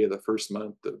first day of the first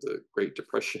month of the Great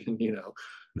Depression,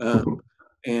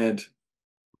 and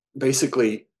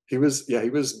basically he was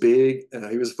big.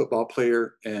 He was a football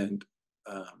player, and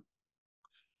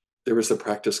there was a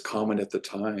practice common at the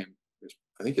time.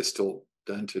 I think it's still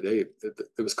done today.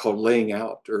 It was called laying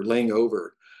out or laying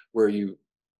over, where you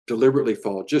deliberately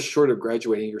fall just short of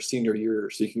graduating your senior year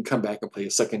so you can come back and play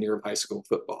a second year of high school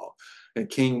football. And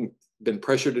King been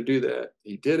pressured to do that.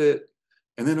 He did it.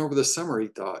 And then over the summer, he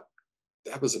thought,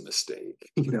 that was a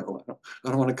mistake. I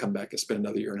don't want to come back and spend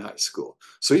another year in high school.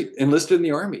 So he enlisted in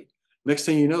the Army. Next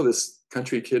thing you know, this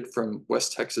country kid from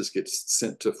West Texas gets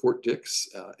sent to Fort Dix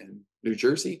in New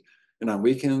Jersey. And on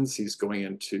weekends, he's going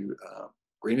into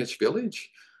Greenwich Village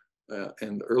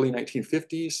in the early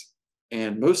 1950s.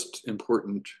 And most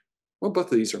important, well,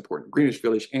 both of these are important, Greenwich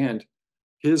Village and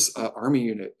his Army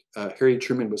unit. Harry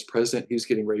Truman was president. He was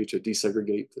getting ready to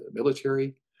desegregate the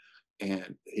military.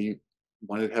 And he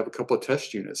wanted to have a couple of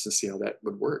test units and see how that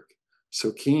would work.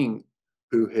 So King,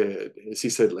 who had, as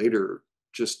he said later,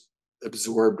 just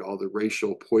absorbed all the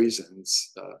racial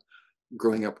poisons,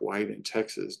 growing up white in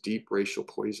Texas, deep racial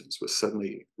poisons, was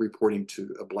suddenly reporting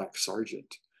to a Black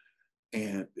sergeant.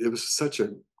 And it was such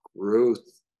a growth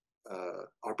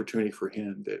opportunity for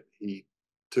him that he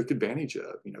took advantage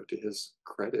of, to his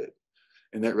credit.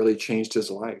 And that really changed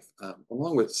his life,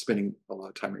 along with spending a lot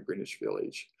of time in Greenwich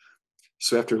Village.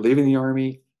 So after leaving the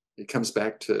Army, he comes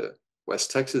back to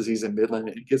West Texas. He's in Midland,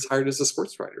 and he gets hired as a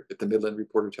sports writer at the Midland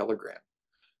Reporter-Telegram.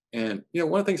 And,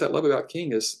 one of the things I love about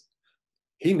King is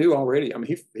he knew already,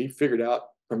 he figured out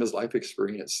from his life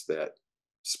experience that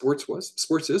sports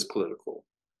is political,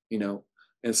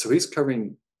 and so he's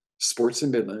covering sports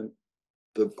in Midland.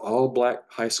 The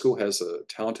all-Black high school has a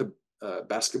talented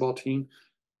basketball team.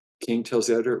 King tells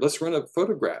the editor, let's run a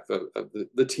photograph of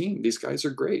the team. These guys are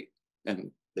great.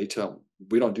 And they tell him,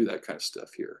 we don't do that kind of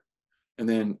stuff here. And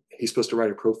then he's supposed to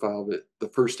write a profile of the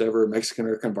first ever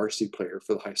Mexican-American varsity player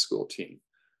for the high school team.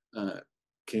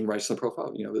 King writes in the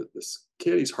profile, this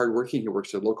kid, he's hardworking. He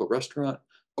works at a local restaurant.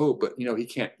 Oh, but, he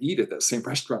can't eat at that same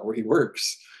restaurant where he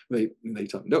works. And they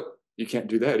tell him, nope, you can't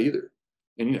do that either.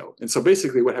 And so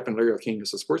basically what happened to Larry L. King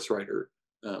as a sports writer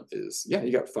is,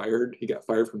 he got fired. He got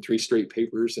fired from 3 straight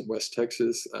papers in West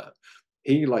Texas.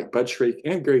 He, like Bud Shrake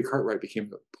and Gary Cartwright,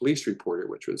 became a police reporter,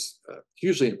 which was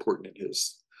hugely important in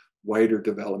his wider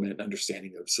development and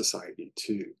understanding of society,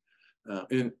 too.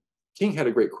 And King had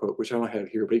a great quote, which I don't have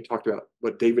here, but he talked about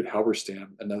what David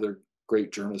Halberstam, another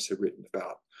great journalist, had written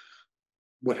about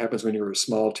what happens when you're a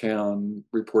small town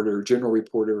reporter, general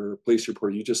reporter, police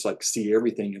reporter. You just see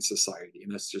everything in society.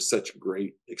 And that's just such a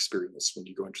great experience when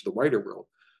you go into the wider world,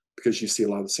 because you see a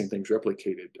lot of the same things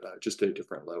replicated, just at a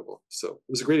different level. So it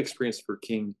was a great experience for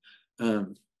King.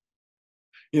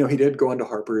 He did go on to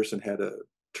Harper's and had a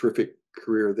terrific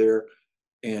career there.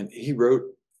 And he wrote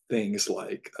things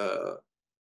like, one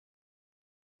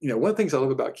of the things I love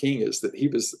about King is that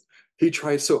he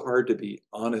tried so hard to be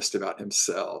honest about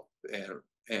himself,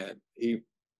 and he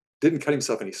didn't cut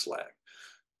himself any slack.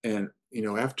 And,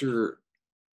 after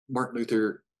Martin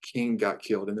Luther King got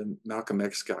killed and then Malcolm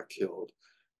X got killed,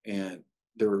 and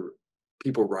there were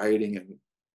people rioting in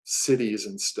cities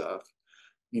and stuff,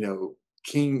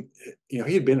 King, he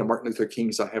had been at Martin Luther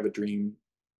King's I Have a Dream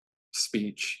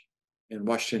speech in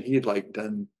Washington. He had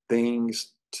done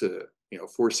things to,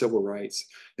 for civil rights.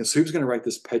 And so he was going to write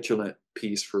this petulant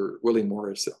piece for Willie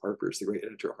Morris at Harper's, the great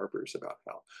editor of Harper's, about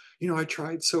how, I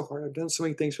tried so hard. I've done so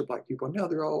many things for Black people. Now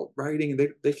they're all rioting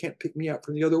and they can't pick me out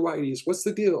from the other whiteys. What's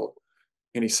the deal?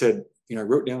 And he said, I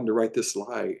wrote down to write this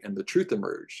lie, and the truth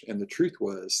emerged. And the truth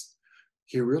was,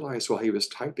 he realized while he was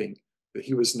typing that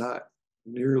he was not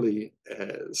nearly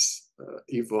as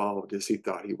evolved as he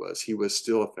thought he was. He was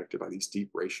still affected by these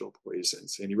deep racial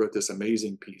poisons. And he wrote this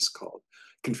amazing piece called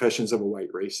Confessions of a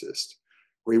White Racist,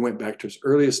 where he went back to his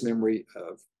earliest memory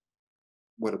of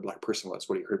what a Black person was,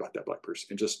 what he heard about that Black person,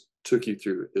 and just took you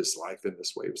through his life in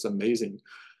this way. It was an amazing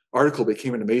article,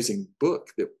 became an amazing book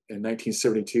that in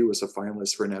 1972 was a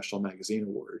finalist for a National Magazine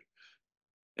Award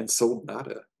and sold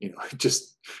nada. It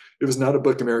was not a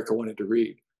book America wanted to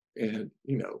read. And,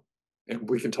 and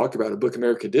we can talk about a book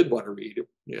America did want to read.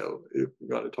 If we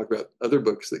want to talk about other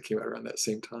books that came out around that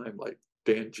same time, like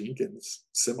Dan Jenkins'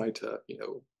 Semita,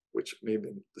 which may have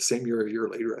been the same year or a year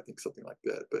later, I think, something like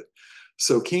that. But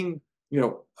so King,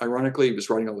 ironically, he was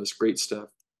writing all this great stuff,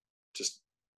 just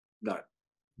not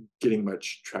getting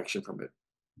much traction from it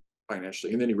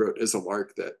financially. And then he wrote As a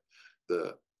Lark, that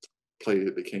the play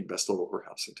that became Best Little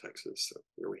Whorehouse in Texas. So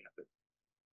there we have it,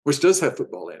 which does have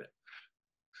football in it.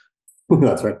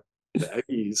 That's right. The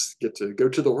Aggies get to go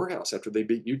to the whorehouse after they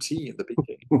beat UT in the big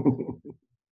game.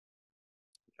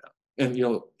 And,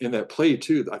 in that play,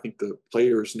 too, I think the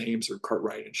players' names are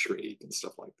Cartwright and Shrake and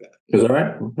stuff like that. Is that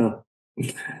right?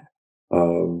 Yeah.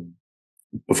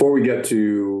 Before we get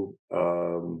to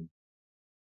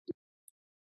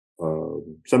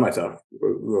semi-tough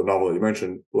novel that you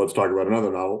mentioned. Let's talk about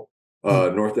another novel,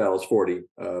 North Dallas 40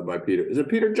 by Peter. Is it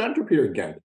Peter Gent or Peter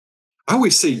Gent? I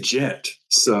always say Gent.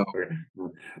 So,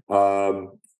 okay.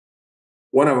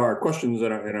 One of our questions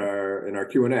in our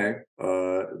Q&A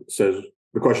says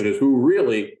the question is, who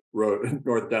really wrote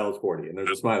North Dallas 40? And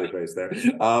there's a smiley face there.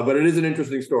 But it is an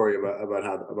interesting story about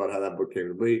how that book came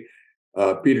to be.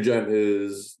 Peter Gent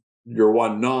is your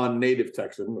one non-native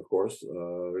Texan, of course. He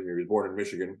was born in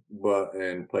Michigan,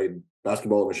 and played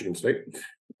basketball at Michigan State,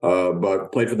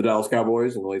 but played for the Dallas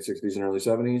Cowboys in the late 60s and early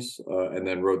 70s, and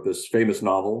then wrote this famous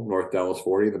novel, North Dallas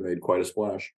 40, that made quite a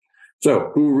splash.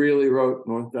 So, who really wrote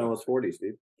North Dallas 40,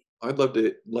 Steve? I'd love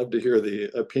to hear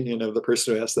the opinion of the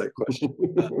person who asked that question.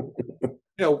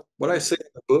 What I say in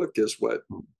the book is what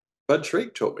Bud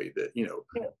Shrake told me, that,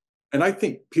 and I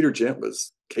think Peter Gent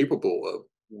was capable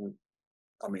of,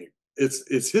 I mean,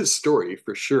 it's his story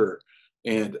for sure.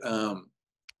 And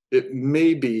it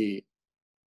may be,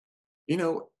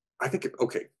 I think,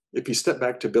 okay, if you step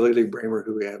back to Billy Lee Bramer,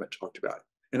 who we haven't talked about,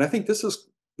 and I think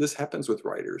this happens with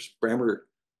writers. Bramer,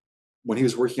 when he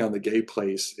was working on The Gay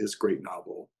Place, his great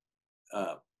novel,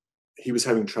 he was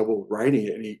having trouble writing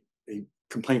it, and he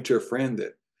complained to a friend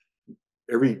that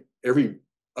every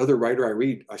other writer I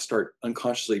read, I start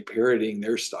unconsciously parodying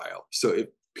their style. So if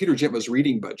Peter Gent was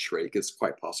reading Bud Shrake, it's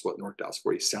quite possible that North Dallas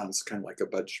 40 sounds kind of like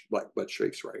Bud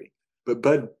Shrake's writing. But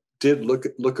Bud did look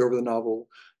over the novel.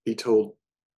 He told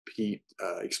Pete,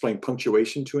 explained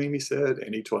punctuation to him, he said,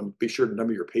 and he told him, be sure to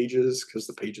number your pages, because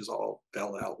the pages all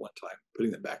fell out one time.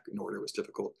 Putting them back in order was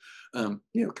difficult. Kind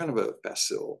of a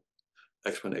facile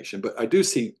explanation. But I do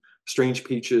see Strange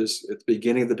Peaches at the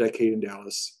beginning of the decade in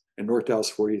Dallas, and North Dallas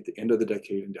 40 at the end of the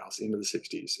decade in Dallas, into the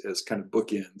 60s, as kind of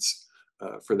bookends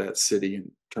for that city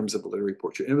in terms of a literary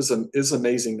portrait. It was an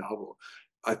amazing novel.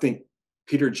 I think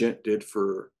Peter Gent did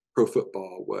for pro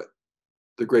football what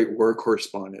the great war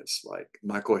correspondents like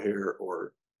Michael Hare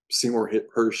or Seymour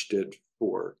Hersh did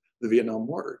for the Vietnam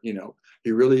War.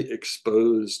 He really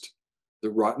exposed the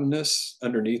rottenness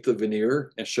underneath the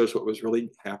veneer and shows what was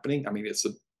really happening. I mean, it's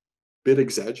a bit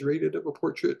exaggerated of a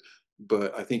portrait,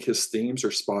 but I think his themes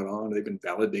are spot on. They've been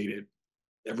validated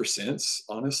ever since,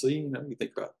 honestly. You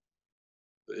think about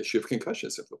the issue of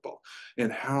concussions in football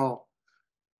and how,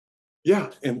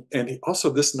 and also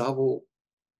this novel,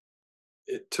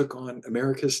 it took on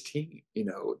America's team,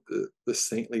 the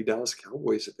saintly Dallas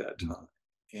Cowboys at that time.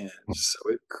 And so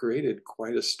it created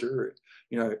quite a stir.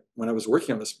 When I was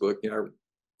working on this book, I, of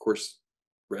course,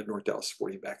 read North Dallas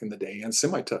 40 back in the day, and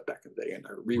Semi-Tough back in the day. And I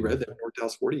reread that North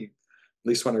Dallas 40, at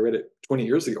least when I read it 20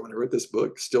 years ago, when I read this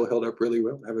book, still held up really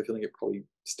well. I have a feeling it probably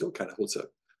still kind of holds up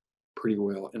pretty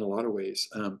well in a lot of ways.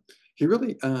 He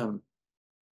really,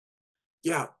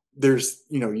 there's,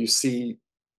 you see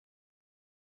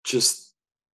just,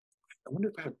 I wonder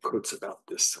if I have quotes about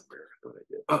this somewhere. I thought I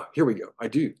did. Oh, here we go. I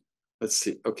do. Let's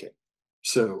see. Okay.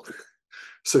 So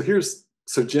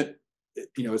Gent,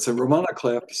 it's a roman à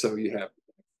clef. So you have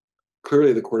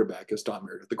clearly the quarterback is Don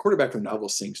Meredith. The quarterback of the novel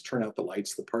sings, "Turn out the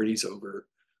lights, the party's over."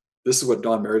 This is what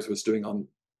Don Meredith was doing on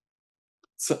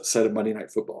set of Monday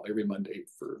Night Football every Monday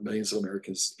for millions of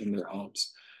Americans in their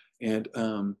homes. And,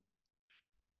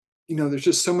 there's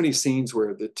just so many scenes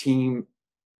where the team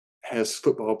has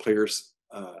football players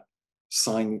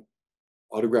sign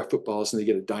autograph footballs, and they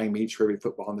get a dime each for every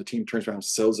football, and the team turns around and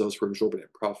sells those for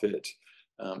exorbitant profit.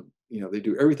 They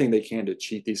do everything they can to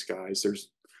cheat these guys. There's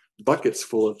buckets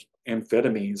full of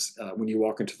amphetamines when you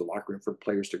walk into the locker room for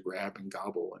players to grab and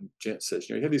gobble. And Gent says,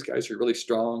 you have these guys who are really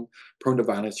strong, prone to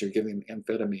violence, you're giving them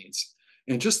amphetamines.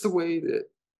 And just the way that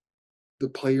the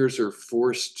players are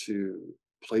forced to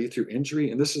play through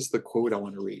injury. And this is the quote I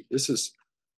want to read. This is,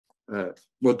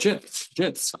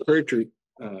 Gent's character,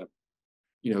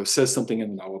 says something in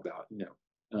the novel about,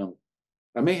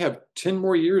 I may have 10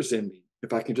 more years in me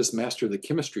if I can just master the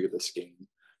chemistry of this game,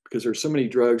 because there's so many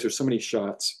drugs, there's so many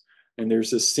shots. And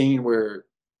there's this scene where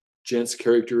Gent's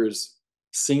character is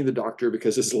seeing the doctor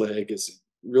because his leg is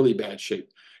in really bad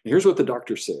shape. And here's what the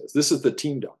doctor says. This is the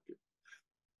team doctor.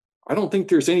 "I don't think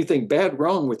there's anything bad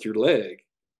wrong with your leg.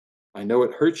 I know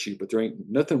it hurts you, but there ain't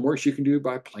nothing worse you can do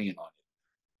by playing on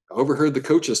it. I overheard the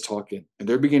coaches talking, and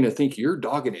they're beginning to think you're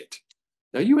dogging it.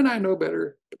 Now, you and I know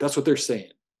better, but that's what they're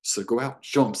saying. So go out and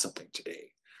show them something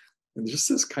today." And just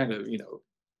this kind of,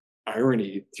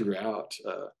 irony throughout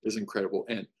is incredible.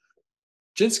 And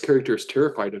Gent's character is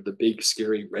terrified of the big,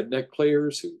 scary redneck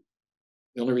players who,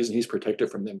 the only reason he's protected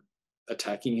from them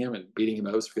attacking him and beating him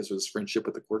up is because of his friendship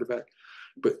with the quarterback.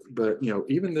 But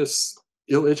even this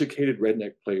ill-educated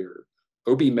redneck player,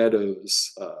 Obie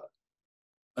Meadows,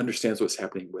 understands what's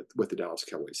happening with the Dallas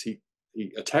Cowboys.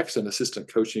 he attacks an assistant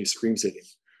coach and he screams at him,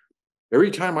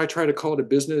 "Every time I try to call it a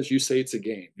business, you say it's a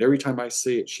game. Every time I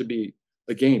say it should be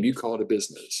a game, you call it a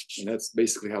business." And that's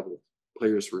basically how the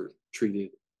players were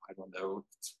treated. I don't know.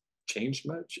 It's changed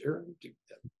much, Aaron? Do you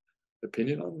have an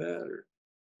opinion on that? Or?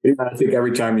 Yeah, I think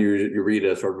every time you read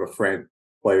a sort of a frank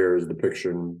player's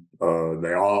depiction,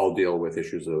 they all deal with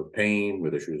issues of pain,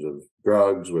 with issues of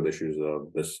drugs, with issues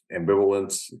of this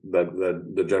ambivalence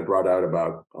that Jen brought out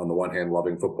about, on the one hand,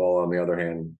 loving football, on the other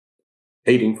hand,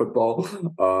 hating football.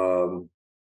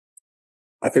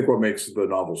 I think what makes the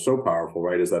novel so powerful,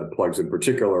 right, is that it plugs in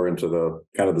particular into the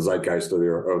kind of the zeitgeist of the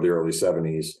early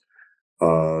 70s,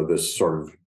 this sort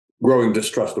of growing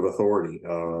distrust of authority,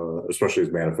 especially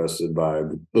as manifested by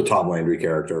the Tom Landry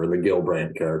character and the Gil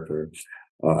Brandt character.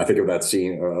 I think of that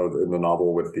scene in the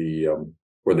novel with the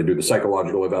where they do the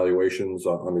psychological evaluations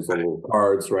on these little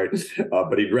cards, right?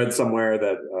 But he'd read somewhere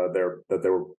that they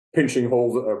were pinching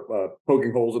holes,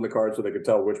 poking holes in the cards so they could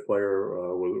tell which player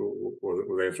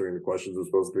was answering the questions was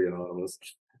supposed to be anonymous.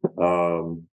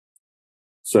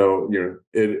 So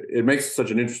it makes such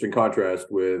an interesting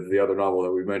contrast with the other novel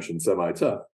that we mentioned,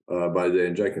 Semi-Tough, by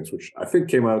Dan Jenkins, which I think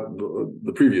came out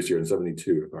the previous year in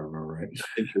 '72, if I remember right.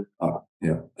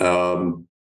 Yeah.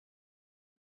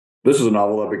 This is a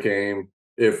novel that became,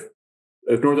 if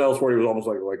North Dallas 40 was almost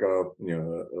like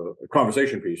a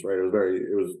conversation piece, right?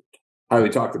 It was highly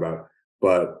talked about,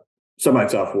 but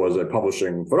Semi-Tough was a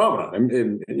publishing phenomenon,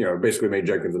 and basically made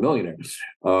Jenkins a millionaire.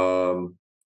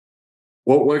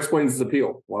 What explains its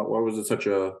appeal? Why was it such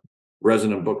a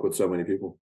resonant book with so many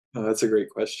people? Oh, that's a great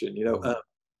question.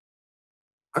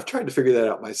 I've tried to figure that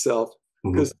out myself,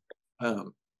 because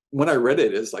when I read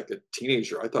it as like a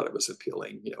teenager, I thought it was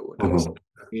appealing, when I was a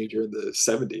teenager in the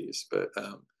 70s. But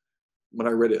when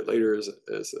I read it later as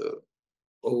a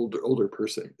older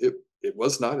person, it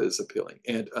was not as appealing.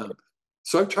 And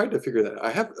so I've tried to figure that out.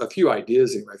 I have a few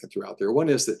ideas I can throw out there. One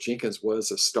is that Jenkins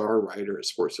was a star writer at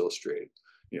Sports Illustrated.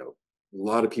 A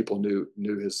lot of people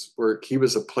knew his work. He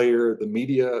was a player. The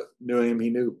media knew him. He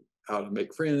knew how to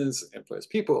make friends, influence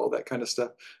people, all that kind of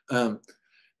stuff.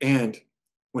 And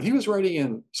when he was writing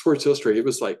in Sports Illustrated, it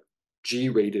was like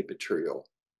G-rated material.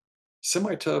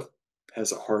 Semi-Tough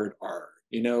has a hard R.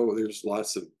 There's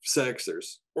lots of sex,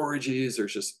 there's orgies,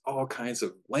 there's just all kinds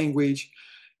of language.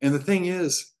 And the thing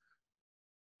is,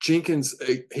 Jenkins,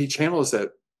 he channels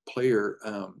that player,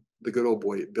 the good old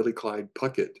boy, Billy Clyde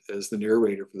Puckett, as the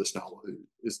narrator for this novel, who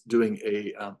is doing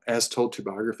a as told to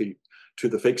biography to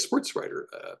the fake sports writer.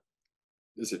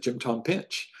 Is it Jim Tom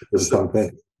Pinch? So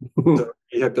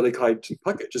you have Billy Clyde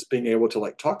Puckett just being able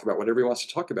to talk about whatever he wants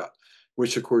to talk about,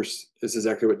 which of course is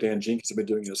exactly what Dan Jenkins has been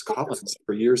doing in his columns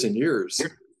for years and years.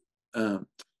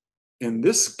 In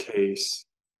this case,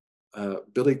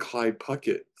 Billy Clyde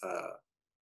Puckett,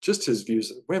 just his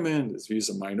views of women, his views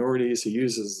of minorities, he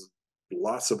uses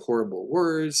lots of horrible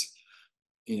words.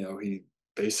 He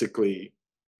basically,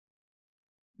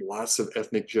 lots of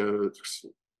ethnic jokes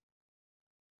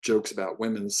about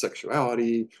women's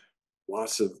sexuality,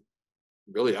 lots of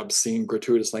really obscene,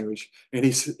 gratuitous language. And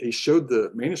he showed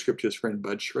the manuscript to his friend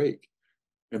Bud Schrake,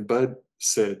 and Bud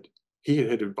said he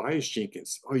had advised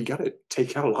Jenkins, "Oh, you got to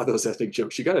take out a lot of those ethnic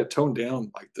jokes. You got to tone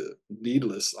down the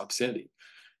needless obscenity."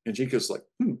 And Jenkins was like,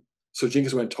 So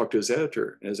Jenkins went and talked to his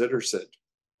editor, and his editor said,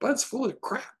 "Bud's full of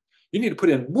crap. You need to put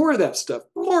in more of that stuff,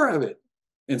 more of it."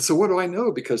 And so what do I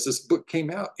know? Because this book came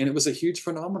out and it was a huge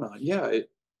phenomenon. Yeah,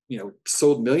 it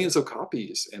sold millions of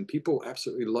copies and people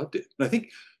absolutely loved it. And I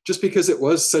think just because it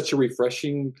was such a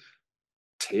refreshing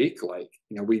take,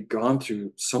 we'd gone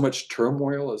through so much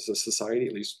turmoil as a society,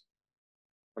 at least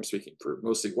I'm speaking for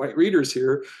mostly white readers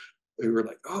here, who were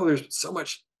like, "Oh, there's so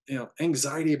much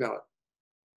anxiety about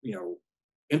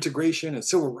integration and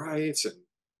civil rights and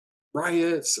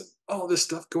riots and all this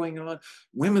stuff going on,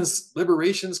 women's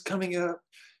liberation's coming up,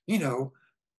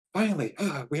 finally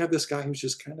we have this guy who's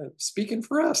just kind of speaking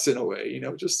for us in a way,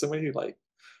 just so many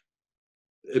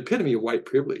epitome of white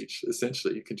privilege.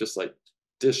 Essentially, you can just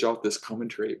dish off this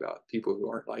commentary about people who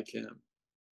aren't like him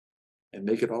and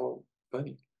make it all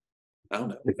funny. I don't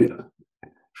know.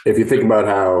 If you think about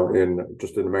how in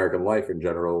American life in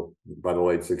general, by the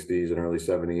late 60s and early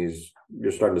 70s,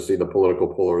 you're starting to see the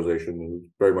political polarization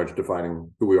very much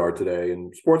defining who we are today.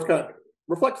 And sports kind of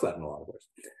reflects that in a lot of ways.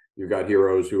 You've got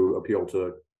heroes who appeal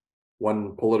to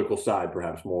one political side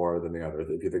perhaps more than the other.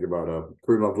 If you think about a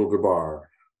Kareem Abdul-Jabbar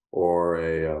or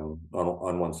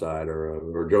on one side,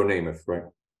 or Joe Namath, right?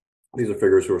 These are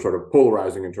figures who are sort of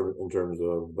polarizing in terms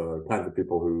of the kinds of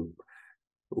people who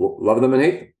love them and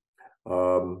hate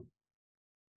them.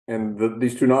 And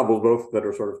these two novels, both that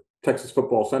are sort of Texas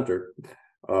football centered,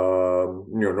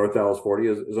 North Dallas 40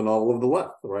 is a novel of the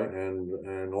left, right? And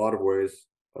in a lot of ways,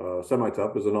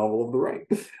 Semi-Tough is a novel of the right.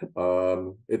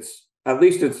 It's at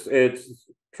least it's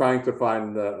trying to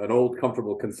find an old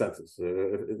comfortable consensus.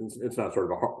 It's not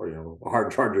sort of a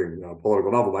hard charging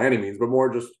political novel by any means, but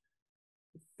more just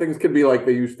things could be like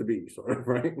they used to be, sort of,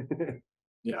 right?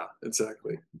 Yeah,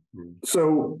 exactly.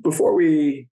 So before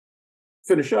we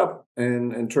finish up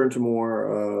and turn to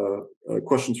more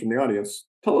questions from the audience,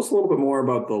 tell us a little bit more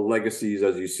about the legacies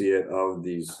as you see it of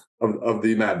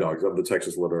the Mad Dogs, of the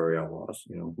Texas Literary Outlaws.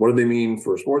 What do they mean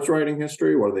for sports writing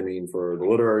history? What do they mean for the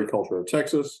literary culture of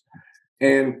Texas?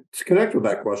 And to connect with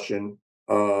that question,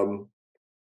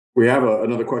 we have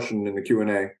another question in the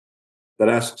Q&A that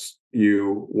asks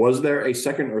you, was there a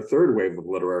second or third wave of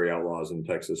literary outlaws in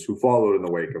Texas who followed in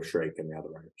the wake of Shrake and the other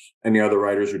writers? Any other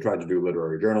writers who tried to do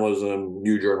literary journalism,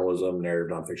 new journalism,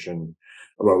 narrative nonfiction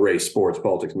about race, sports,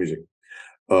 politics, music?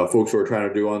 Folks who are trying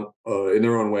to do in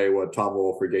their own way what Tom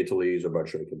Wolfe or Gay Talese or Bud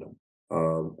Shrake had done.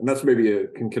 And that's maybe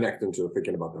can connect into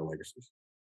thinking about their legacies.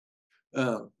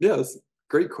 Yeah, that's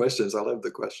great questions. I love the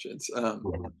questions.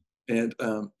 And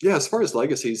as far as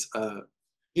legacies,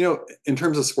 in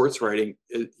terms of sports writing,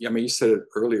 you said it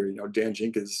earlier, Dan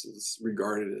Jenkins is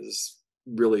regarded as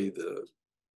really the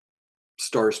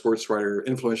star sports writer,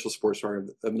 influential sports writer of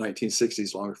the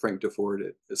 1960s, along with Frank DeFord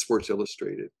at Sports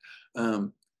Illustrated.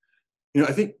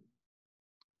 I think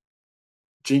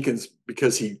Jenkins,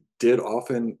 because he did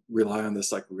often rely on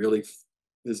this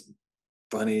this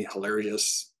funny,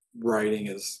 hilarious writing,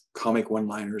 his comic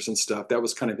one-liners and stuff, that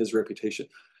was kind of his reputation.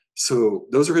 So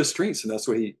those are his strengths, and that's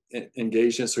what he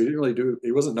engaged in. So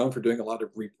he wasn't known for doing a lot of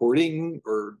reporting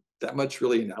or that much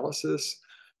really analysis.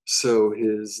 So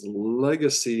his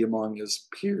legacy among his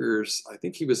peers, I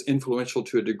think he was influential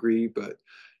to a degree, but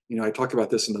I talk about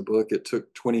this in the book. It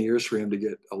took 20 years for him to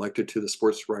get elected to the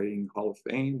Sports Writing Hall of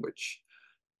Fame, which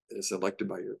is elected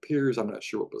by your peers. I'm not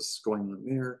sure what was going on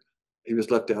there. He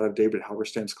was left out of David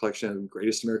Halberstam's collection of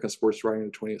greatest American sports writing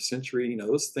of the 20th century.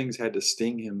 Those things had to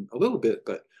sting him a little bit,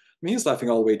 but he's laughing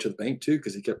all the way to the bank too,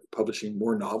 because he kept publishing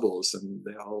more novels, and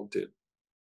they all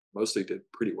mostly did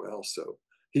pretty well. So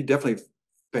he definitely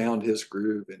found his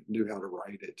groove and knew how to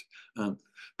write it.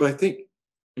 But I think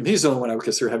he's the only one I would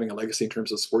consider having a legacy in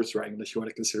terms of sports writing, unless you want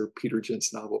to consider Peter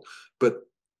Gent's novel. But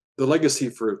the legacy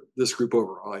for this group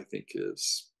overall, I think,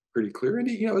 is pretty clear, and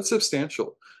it's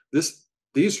substantial.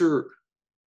 These are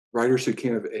writers who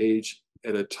came of age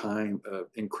at a time of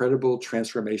incredible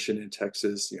transformation in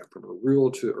Texas, from a rural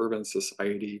to urban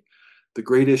society. The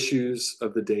great issues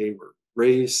of the day were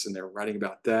race, and they were writing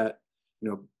about that.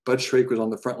 Bud Shrake was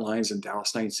on the front lines in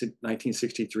Dallas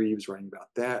 1963. He was writing about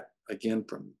that, again,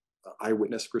 from an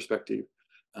eyewitness perspective.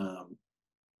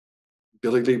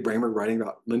 Billy Lee Bramer writing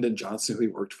about Lyndon Johnson, who he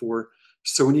worked for.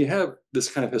 So when you have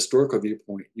this kind of historical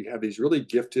viewpoint, you have these really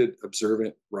gifted,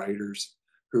 observant writers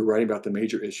who are writing about the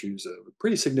major issues of a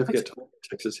pretty significant time in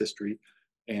Texas history,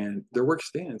 and their work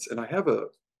stands. And I have a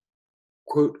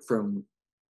quote from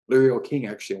Larry L. King,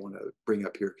 actually, I want to bring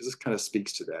up here, because this kind of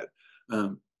speaks to that.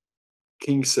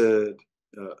 King said,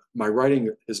 my writing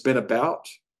has been about,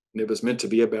 and it was meant to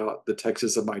be about, the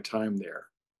Texas of my time there.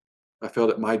 I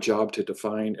felt it my job to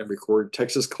define and record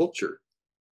Texas culture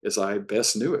as I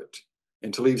best knew it,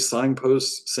 and to leave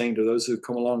signposts saying to those who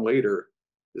come along later,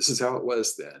 this is how it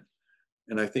was then.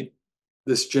 And I think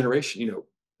this generation,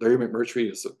 Larry McMurtry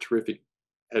had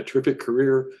a terrific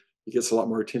career. He gets a lot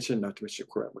more attention, not to mention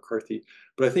Cormac McCarthy.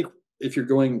 But I think if you're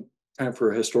going kind of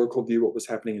for a historical view, what was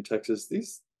happening in Texas,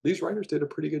 these writers did a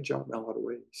pretty good job in a lot of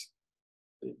ways.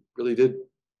 They really did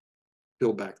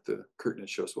peel back the curtain and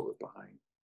show us what was behind.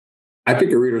 I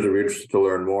think your readers are interested to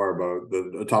learn more about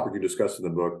the topic you discussed in the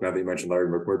book, now that you mentioned Larry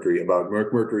McMurtry, about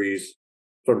McMurtry's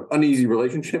sort of uneasy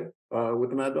relationship with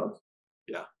the Mad Dogs.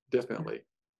 Yeah, definitely.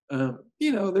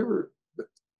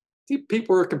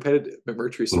 People were competitive.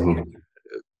 McMurtry certainly competitive.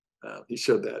 He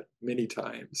showed that many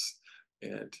times.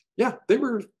 And they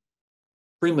were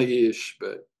friendly-ish,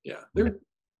 but they're,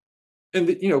 and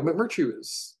McMurtry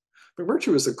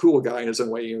was a cool guy in his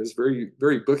own way. He was very,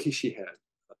 very bookish. He had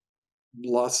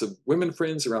lots of women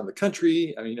friends around the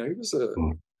country.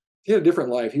 He had a different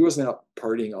life. He wasn't out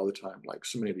partying all the time like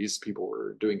so many of these people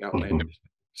were doing outlandish things.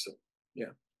 So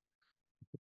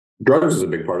drugs is a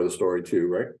big part of the story too,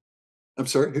 right? I'm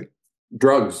sorry?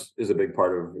 Drugs is a big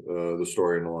part of the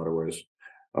story in a lot of ways.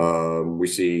 We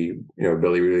see,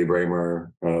 Billy Lee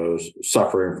Bramer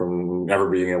suffering from never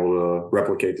being able to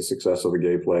replicate the success of the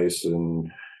gay place,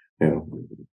 and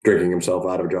drinking himself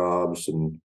out of jobs.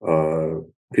 And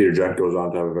Peter Gent goes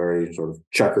on to have a very sort of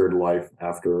checkered life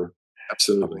after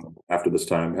Absolutely. After this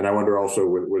time. And I wonder also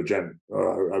with Jen,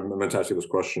 I meant to ask you this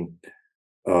question.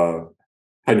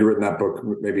 Had you written that book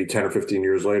maybe 10 or 15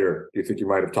 years later, do you think you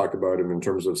might have talked about him in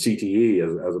terms of CTE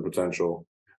as a potential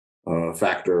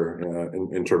factor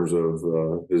in terms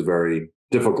of his very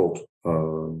difficult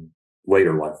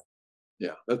later life?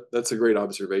 Yeah, that's a great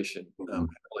observation. I Mm-hmm. haven't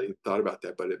really thought about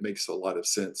that, but it makes a lot of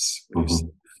sense when you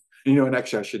Mm-hmm. say, and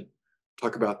actually I should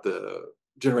talk about the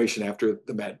generation after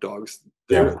the Mad Dogs.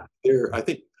 Yeah. They're I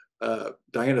think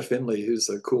Diana Finley, who's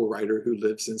a cool writer who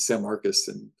lives in San Marcos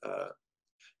and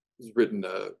has written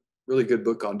a really good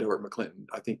book on Delbert McClinton.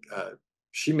 I think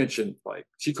she mentioned, like,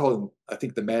 she called them, I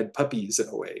think, the Mad Puppies in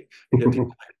a way. You had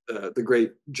people like, the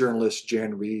great journalist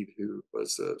Jan Reed, who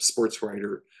was a sports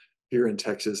writer here in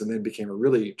Texas and then became a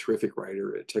really terrific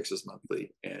writer at Texas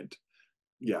Monthly. And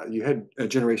yeah, you had a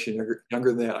generation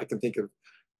younger than that. I can think of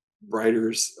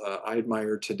writers I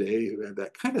admire today who have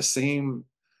that kind of same,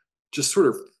 just sort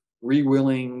of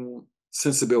freewheeling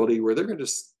sensibility where they're going to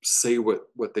just say what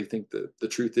they think the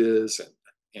truth is,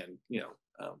 and yeah,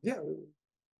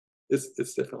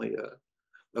 it's definitely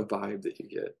a vibe that you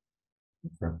get.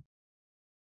 Okay.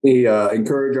 We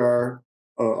encourage our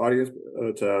audience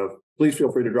to please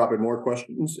feel free to drop in more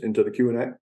questions into the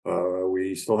Q&A.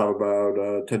 We still have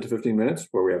about 10 to 15 minutes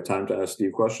where we have time to ask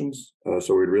Steve questions.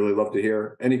 So we'd really love to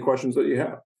hear any questions that you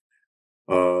have.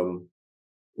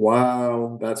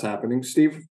 While that's happening,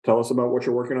 Steve, tell us about what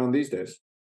you're working on these days.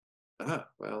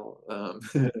 Well,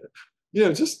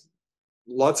 just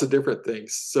lots of different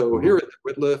things. So here at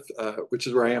Wittliff, which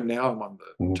is where I am now, I'm on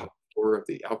the top floor of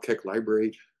the Alkek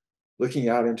Library, looking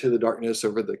out into the darkness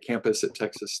over the campus at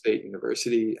Texas State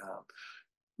University.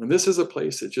 And this is a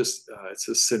place that just, it's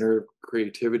a center of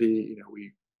creativity.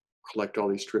 We collect all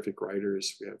these terrific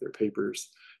writers. We have their papers.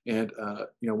 And,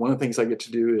 one of the things I get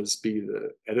to do is be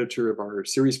the editor of our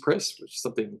series press, which is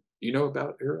something you know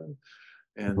about, Aram.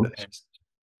 And it's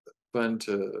fun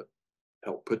to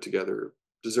help put together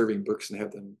deserving books and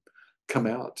have them come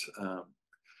out.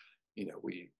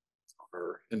 We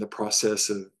are in the process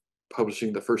of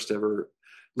publishing the first ever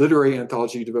literary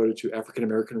anthology devoted to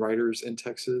African-American writers in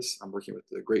Texas. I'm working with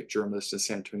the great journalist in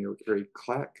San Antonio, Carrie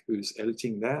Clack, who's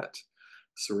editing that.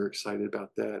 So we're excited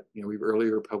about that. We've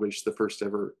earlier published the first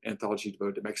ever anthology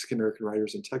devoted to Mexican-American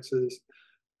writers in Texas.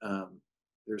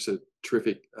 There's a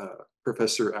terrific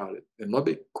professor out in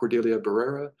Lubbock, Cordelia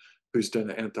Barrera, who's done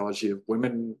an anthology of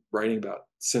women writing about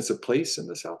sense of place in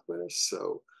the Southwest.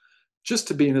 So just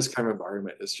to be in this kind of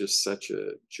environment is just such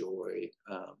a joy.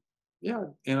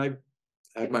 And I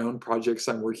have my own projects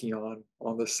I'm working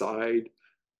on the side.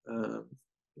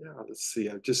 Let's see.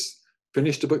 I've just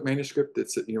finished a book manuscript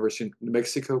that's at the University of New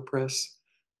Mexico Press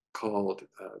called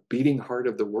Beating Heart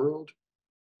of the World,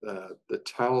 the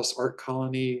Taos Art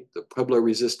Colony, the Pueblo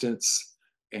Resistance,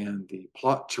 and the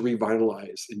Plot to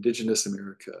Revitalize Indigenous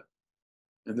America.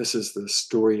 And this is the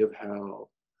story of how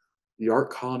the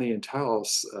art colony in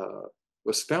Taos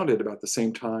was founded about the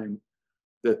same time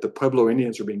that the Pueblo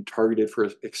Indians were being targeted for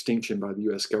extinction by the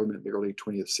U.S. government in the early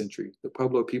 20th century. The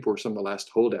Pueblo people were some of the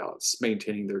last holdouts,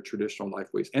 maintaining their traditional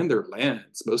lifeways and their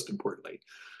lands, most importantly.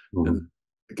 And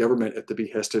the government, at the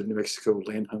behest of New Mexico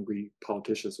land-hungry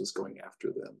politicians, was going after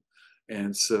them.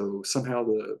 And so somehow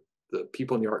the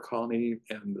people in the art colony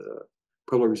and the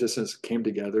Pueblo resistance came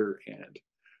together and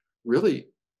really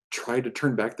tried to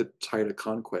turn back the tide of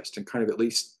conquest and kind of at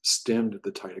least stemmed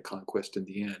the tide of conquest in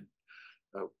the end.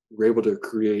 We're able to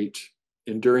create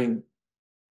enduring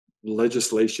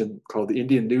legislation called the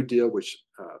Indian New Deal, which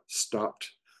stopped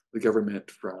the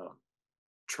government from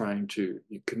trying to,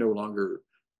 you could no longer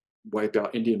wipe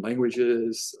out Indian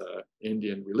languages,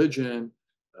 Indian religion,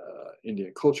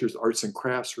 Indian cultures, arts and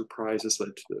crafts were prized. This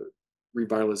led to the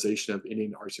revitalization of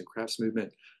Indian arts and crafts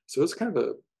movement. So it's kind of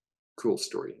a cool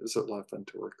story. It's a lot of fun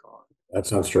to work on. That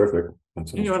sounds terrific. I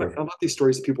love these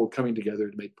stories of people coming together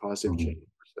to make positive change.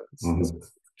 So it's to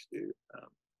do.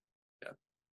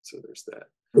 So there's that.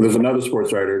 There's another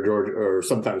sports writer, George, or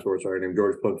sometimes sports writer named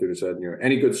George Plimpton, who said,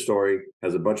 any good story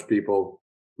has a bunch of people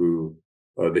who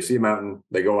they see a mountain,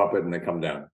 they go up it, and they come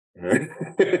down. Right?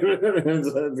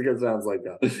 It sounds like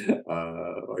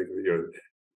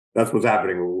that's what's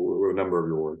happening with a number of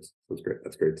your words. That's great.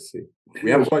 That's great to see.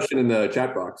 We have a question in the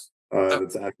chat box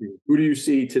that's asking, who do you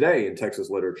see today in Texas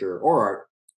literature or art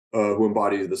who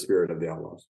embodies the spirit of the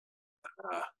Outlaws?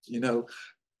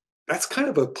 That's kind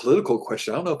of a political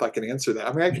question. I don't know if I can answer that.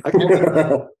 I mean, I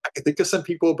can think of some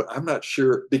people, but I'm not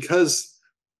sure, because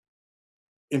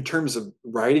in terms of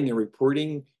writing and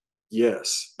reporting,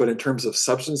 yes, but in terms of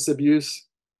substance abuse,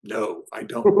 no, I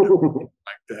don't know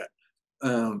like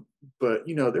that. But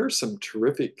there's some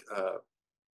terrific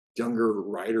younger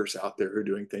writers out there who are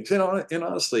doing things. And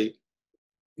honestly,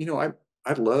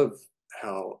 I love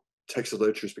how Texas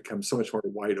literature has become so much more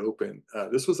wide open.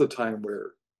 This was a time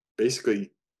where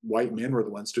basically white men were the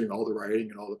ones doing all the writing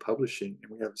and all the publishing,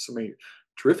 and we have so many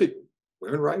terrific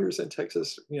women writers in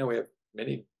Texas. We have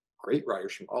many great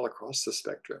writers from all across the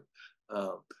spectrum,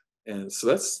 and so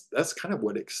that's kind of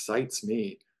what excites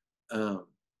me. Um,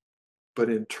 but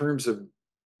in terms of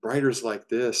writers like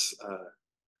this,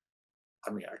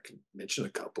 I could mention a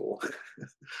couple.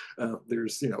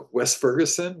 There's, Wes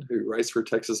Ferguson, who writes for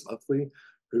Texas Monthly,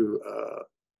 who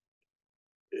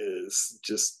is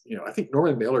just, I think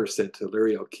Norman Mailer said to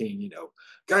Larry L. King,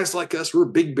 guys like us, we're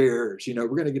big bears. We're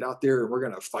going to get out there and we're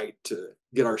going to fight to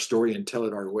get our story and tell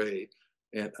it our way.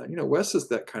 And, Wes is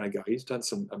that kind of guy. He's done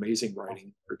some amazing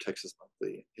writing for Texas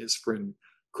Monthly. His friend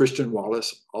Christian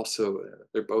Wallace, also,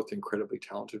 they're both incredibly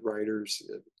talented writers.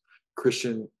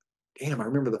 Christian, damn, I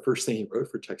remember the first thing he wrote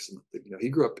for Texas Monthly. He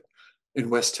grew up in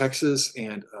West Texas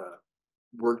and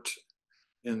worked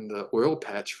in the oil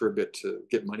patch for a bit to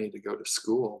get money to go to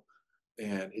school.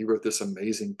 And he wrote this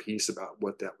amazing piece about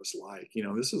what that was like.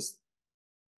 This is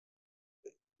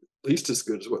at least as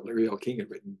good as what Larry L. King had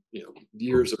written,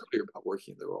 years earlier about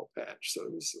working in the oil patch. So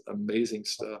it was amazing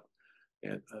stuff.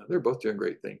 And they're both doing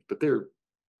great things, but there are,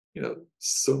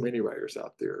 so many writers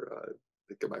out there.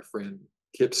 Think of my friend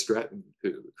Kip Stratton,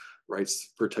 who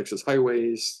writes for Texas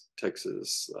Highways,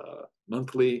 Texas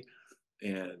Monthly,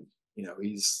 and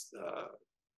he's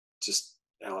just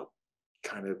out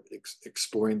kind of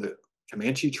exploring the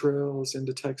Comanche trails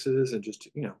into Texas, and just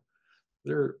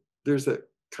there's that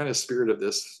kind of spirit of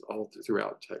this all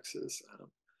throughout Texas.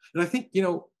 And I think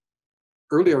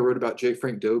earlier I wrote about J.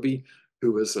 Frank Dobie,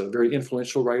 who was a very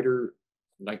influential writer,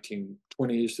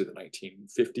 1920s to the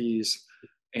 1950s.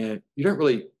 And you don't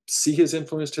really see his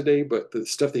influence today, but the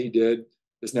stuff that he did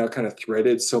is now kind of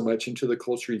threaded so much into the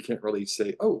culture, you can't really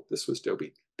say, oh, this was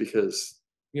Dobie, because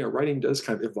writing does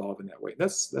kind of evolve in that way.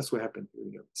 That's what happened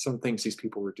here. Some things these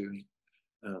people were doing.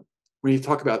 When you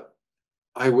talk about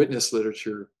eyewitness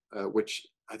literature, which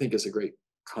I think is a great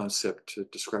concept to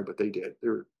describe what they did,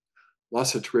 there are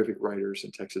lots of terrific writers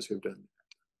in Texas who've done that.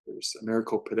 There's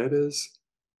Americo Paredes,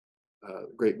 a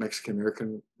great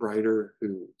Mexican-American writer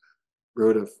who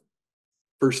wrote a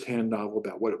firsthand novel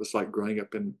about what it was like growing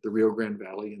up in the Rio Grande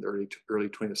Valley in the early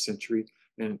 20th century.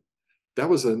 And that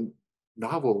was a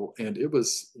novel, and it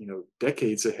was,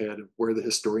 decades ahead of where the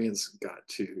historians got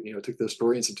to. It took the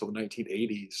historians until the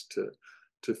 1980s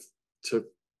to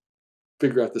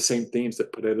figure out the same themes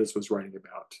that Paredes was writing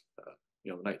about,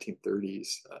 the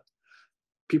 1930s.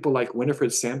 People like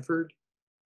Winifred Sanford,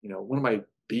 one of my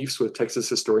beefs with Texas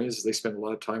historians is they spend a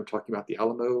lot of time talking about the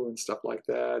Alamo and stuff like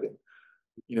that, and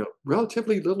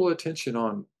relatively little attention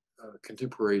on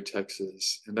contemporary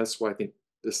Texas. And that's why I think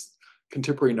this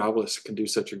contemporary novelist can do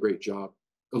such a great job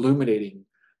illuminating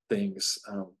things.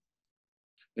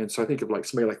 And so I think of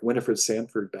somebody like Winifred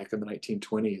Sanford back in the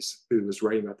 1920s, who was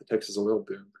writing about the Texas oil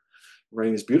boom,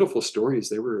 writing these beautiful stories.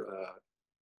 They were,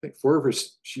 I think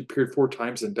she appeared 4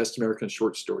 times in Best American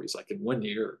Short Stories, in 1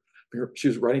 year. She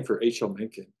was writing for H.L.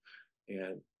 Mencken.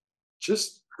 And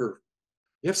just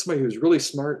you have somebody who's really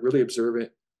smart, really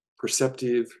observant,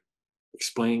 perceptive,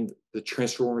 explained the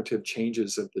transformative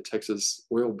changes of the Texas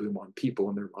oil boom on people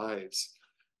and their lives.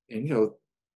 And, the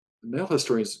male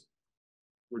historians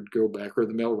would go back, or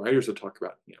the male writers would talk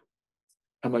about,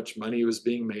 how much money was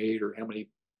being made, or how many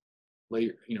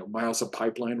miles of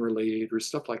pipeline were laid, or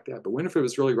stuff like that. But Winifred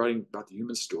was really writing about the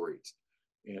human stories.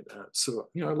 And so,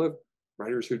 I love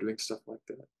writers who are doing stuff like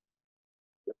that.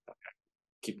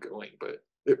 Keep going, but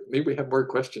maybe we have more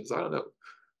questions. I don't know.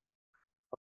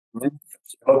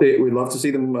 We'd love to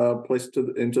see them placed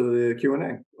into the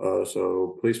Q&A.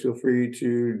 So please feel free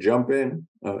to jump in,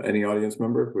 any audience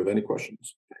member with any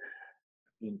questions.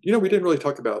 And, we didn't really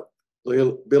talk about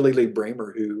Billy Lee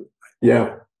Bramer, who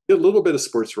did a little bit of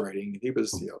sports writing. He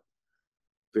was,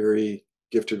 very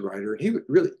gifted writer. He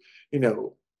really,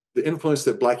 the influence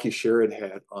that Blackie Sherrod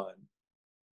had on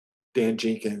Dan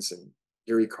Jenkins and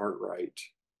Gary Cartwright,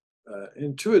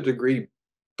 and to a degree,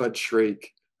 Bud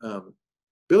Shrake.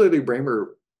 Billy Lee Bramer,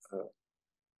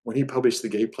 when he published The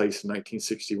Gay Place in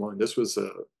 1961, this was a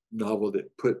novel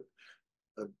that put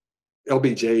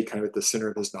LBJ kind of at the center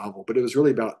of his novel, but it was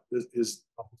really about his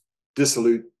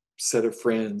dissolute set of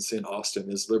friends in Austin,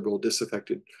 his liberal,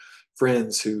 disaffected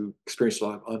friends who experienced a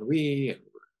lot of ennui, and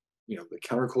the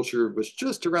counterculture was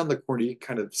just around the corner. You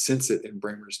kind of sense it in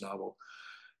Bramer's novel.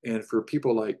 And for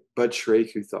people like Bud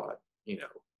Shrake, who thought,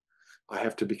 I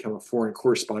have to become a foreign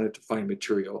correspondent to find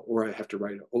material, or I have to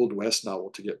write an Old West novel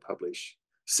to get published,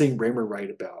 seeing Bramer write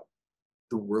about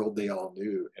the world they all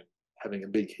knew, and having a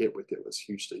big hit with it was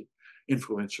hugely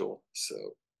influential. So,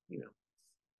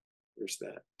 there's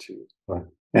that too. Right.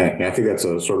 And I think that's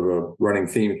a sort of a running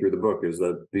theme through the book, is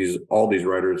that all these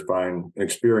writers find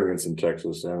experience in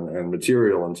Texas and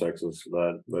material in Texas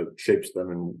that shapes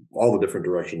them in all the different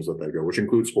directions that they go, which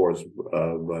includes sports,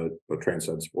 but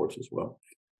transcends sports as well.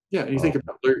 Yeah, and you think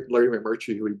about Larry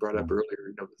McMurtry, who we brought up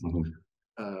earlier.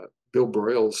 Bill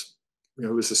Broyles,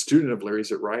 who was a student of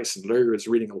Larry's at Rice, and Larry was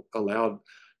reading aloud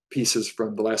pieces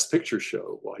from The Last Picture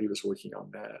Show while he was working on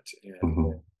that.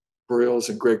 And Broyles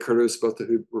and Greg Curtis, both of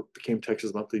who became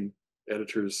Texas Monthly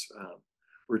editors,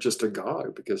 were just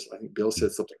agog, because I think Bill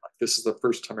said something like, "This is the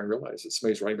first time I realized that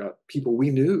somebody's writing about people we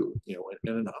knew, in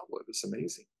a novel." It was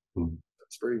amazing.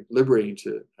 It's very liberating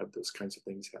to have those kinds of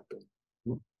things happen.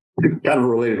 Kind of a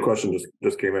related question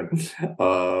just came in.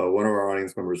 One of our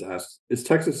audience members asked, is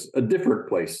Texas a different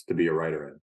place to be a writer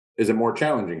in? Is it more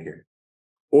challenging here?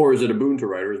 Or is it a boon to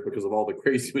writers because of all the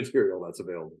crazy material that's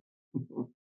available?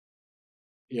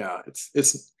 Yeah,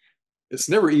 it's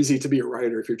never easy to be a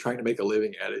writer if you're trying to make a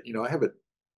living at it.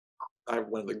 I have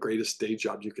one of the greatest day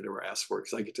jobs you could ever ask for,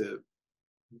 because I get to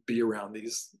be around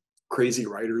these crazy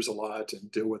writers a lot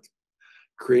and deal with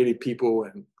creative people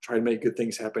and try to make good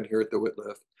things happen here at the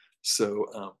Wittliff.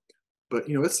 So, but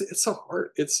it's so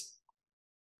hard. It's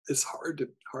hard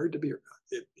to be.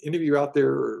 Any of you out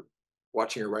there or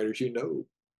watching are writers,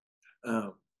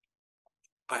 I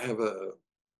have a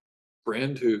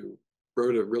friend who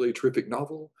wrote a really terrific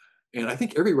novel, and I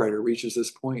think every writer reaches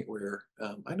this point where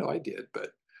I know I did,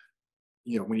 but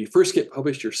when you first get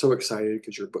published, you're so excited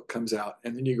because your book comes out,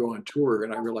 and then you go on tour,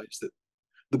 and I realized that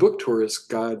the book tour is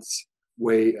God's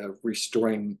way of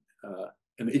restoring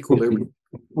an equilibrium.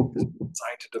 It's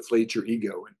designed to deflate your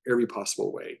ego in every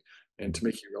possible way and to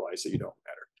make you realize that you don't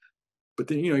matter. But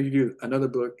then you do another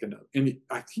book, and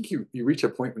I think you reach a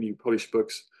point when you publish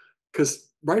books, because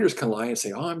writers can lie and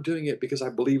say, "Oh, I'm doing it because I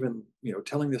believe in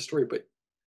telling this story," but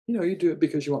you do it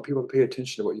because you want people to pay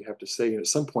attention to what you have to say. And at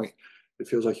some point, it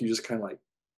feels like you just kind of like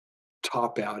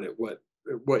top out at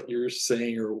what you're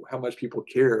saying or how much people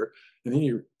care, and then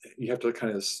you have to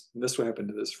kind of. And this is what happened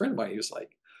to this friend of mine. He was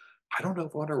like, "I don't know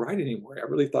if I want to write anymore. I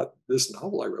really thought this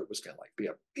novel I wrote was going to be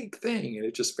a big thing, and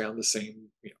it just found the same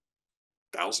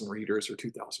 1,000 readers or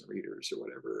 2,000 readers or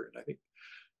whatever." And I think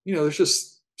there's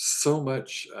just so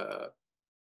much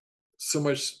it's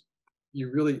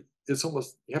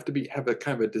almost, you have to have a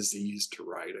kind of a disease to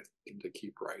write, I think, to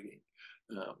keep writing.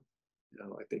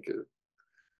 I think of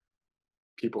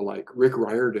people like Rick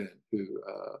Riordan, who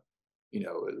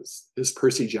is his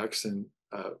Percy Jackson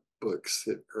books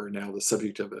that are now the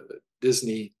subject of a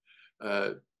Disney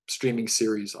streaming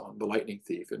series on The Lightning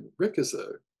Thief. And Rick is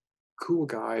a cool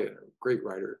guy and a great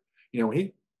writer. When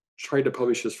he tried to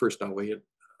publish his first novel, he had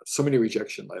so many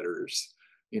rejection letters.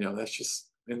 That's just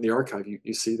in the archive.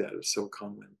 You see that it's so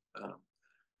common.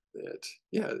 That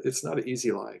it's not an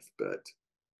easy life, but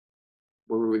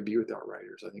where would we be without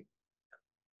writers? I think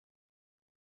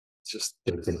it's just.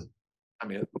 I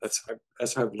mean, that's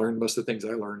how I've learned most of the things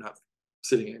I learned, not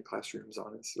sitting in classrooms,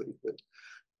 honestly. But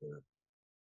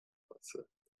that's it.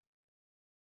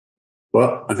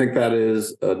 Well, I think that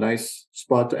is a nice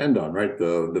spot to end on, right?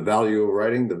 The value of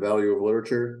writing, the value of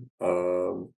literature,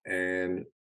 and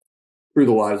through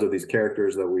the lives of these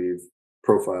characters that we've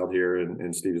profiled here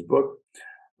in Steve's book,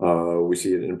 we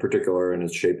see it in particular in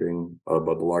its shaping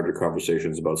about the larger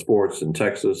conversations about sports in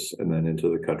Texas and then into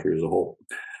the country as a whole.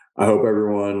 I hope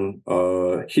everyone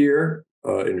here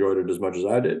enjoyed it as much as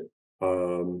I did.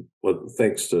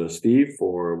 Thanks to Steve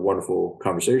for a wonderful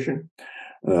conversation.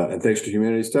 And thanks to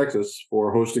Humanities Texas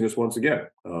for hosting us once again.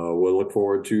 We'll look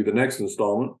forward to the next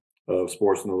installment of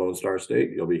Sports in the Lone Star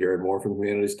State. You'll be hearing more from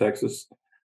Humanities Texas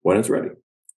when it's ready.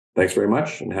 Thanks very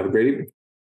much and have a great evening.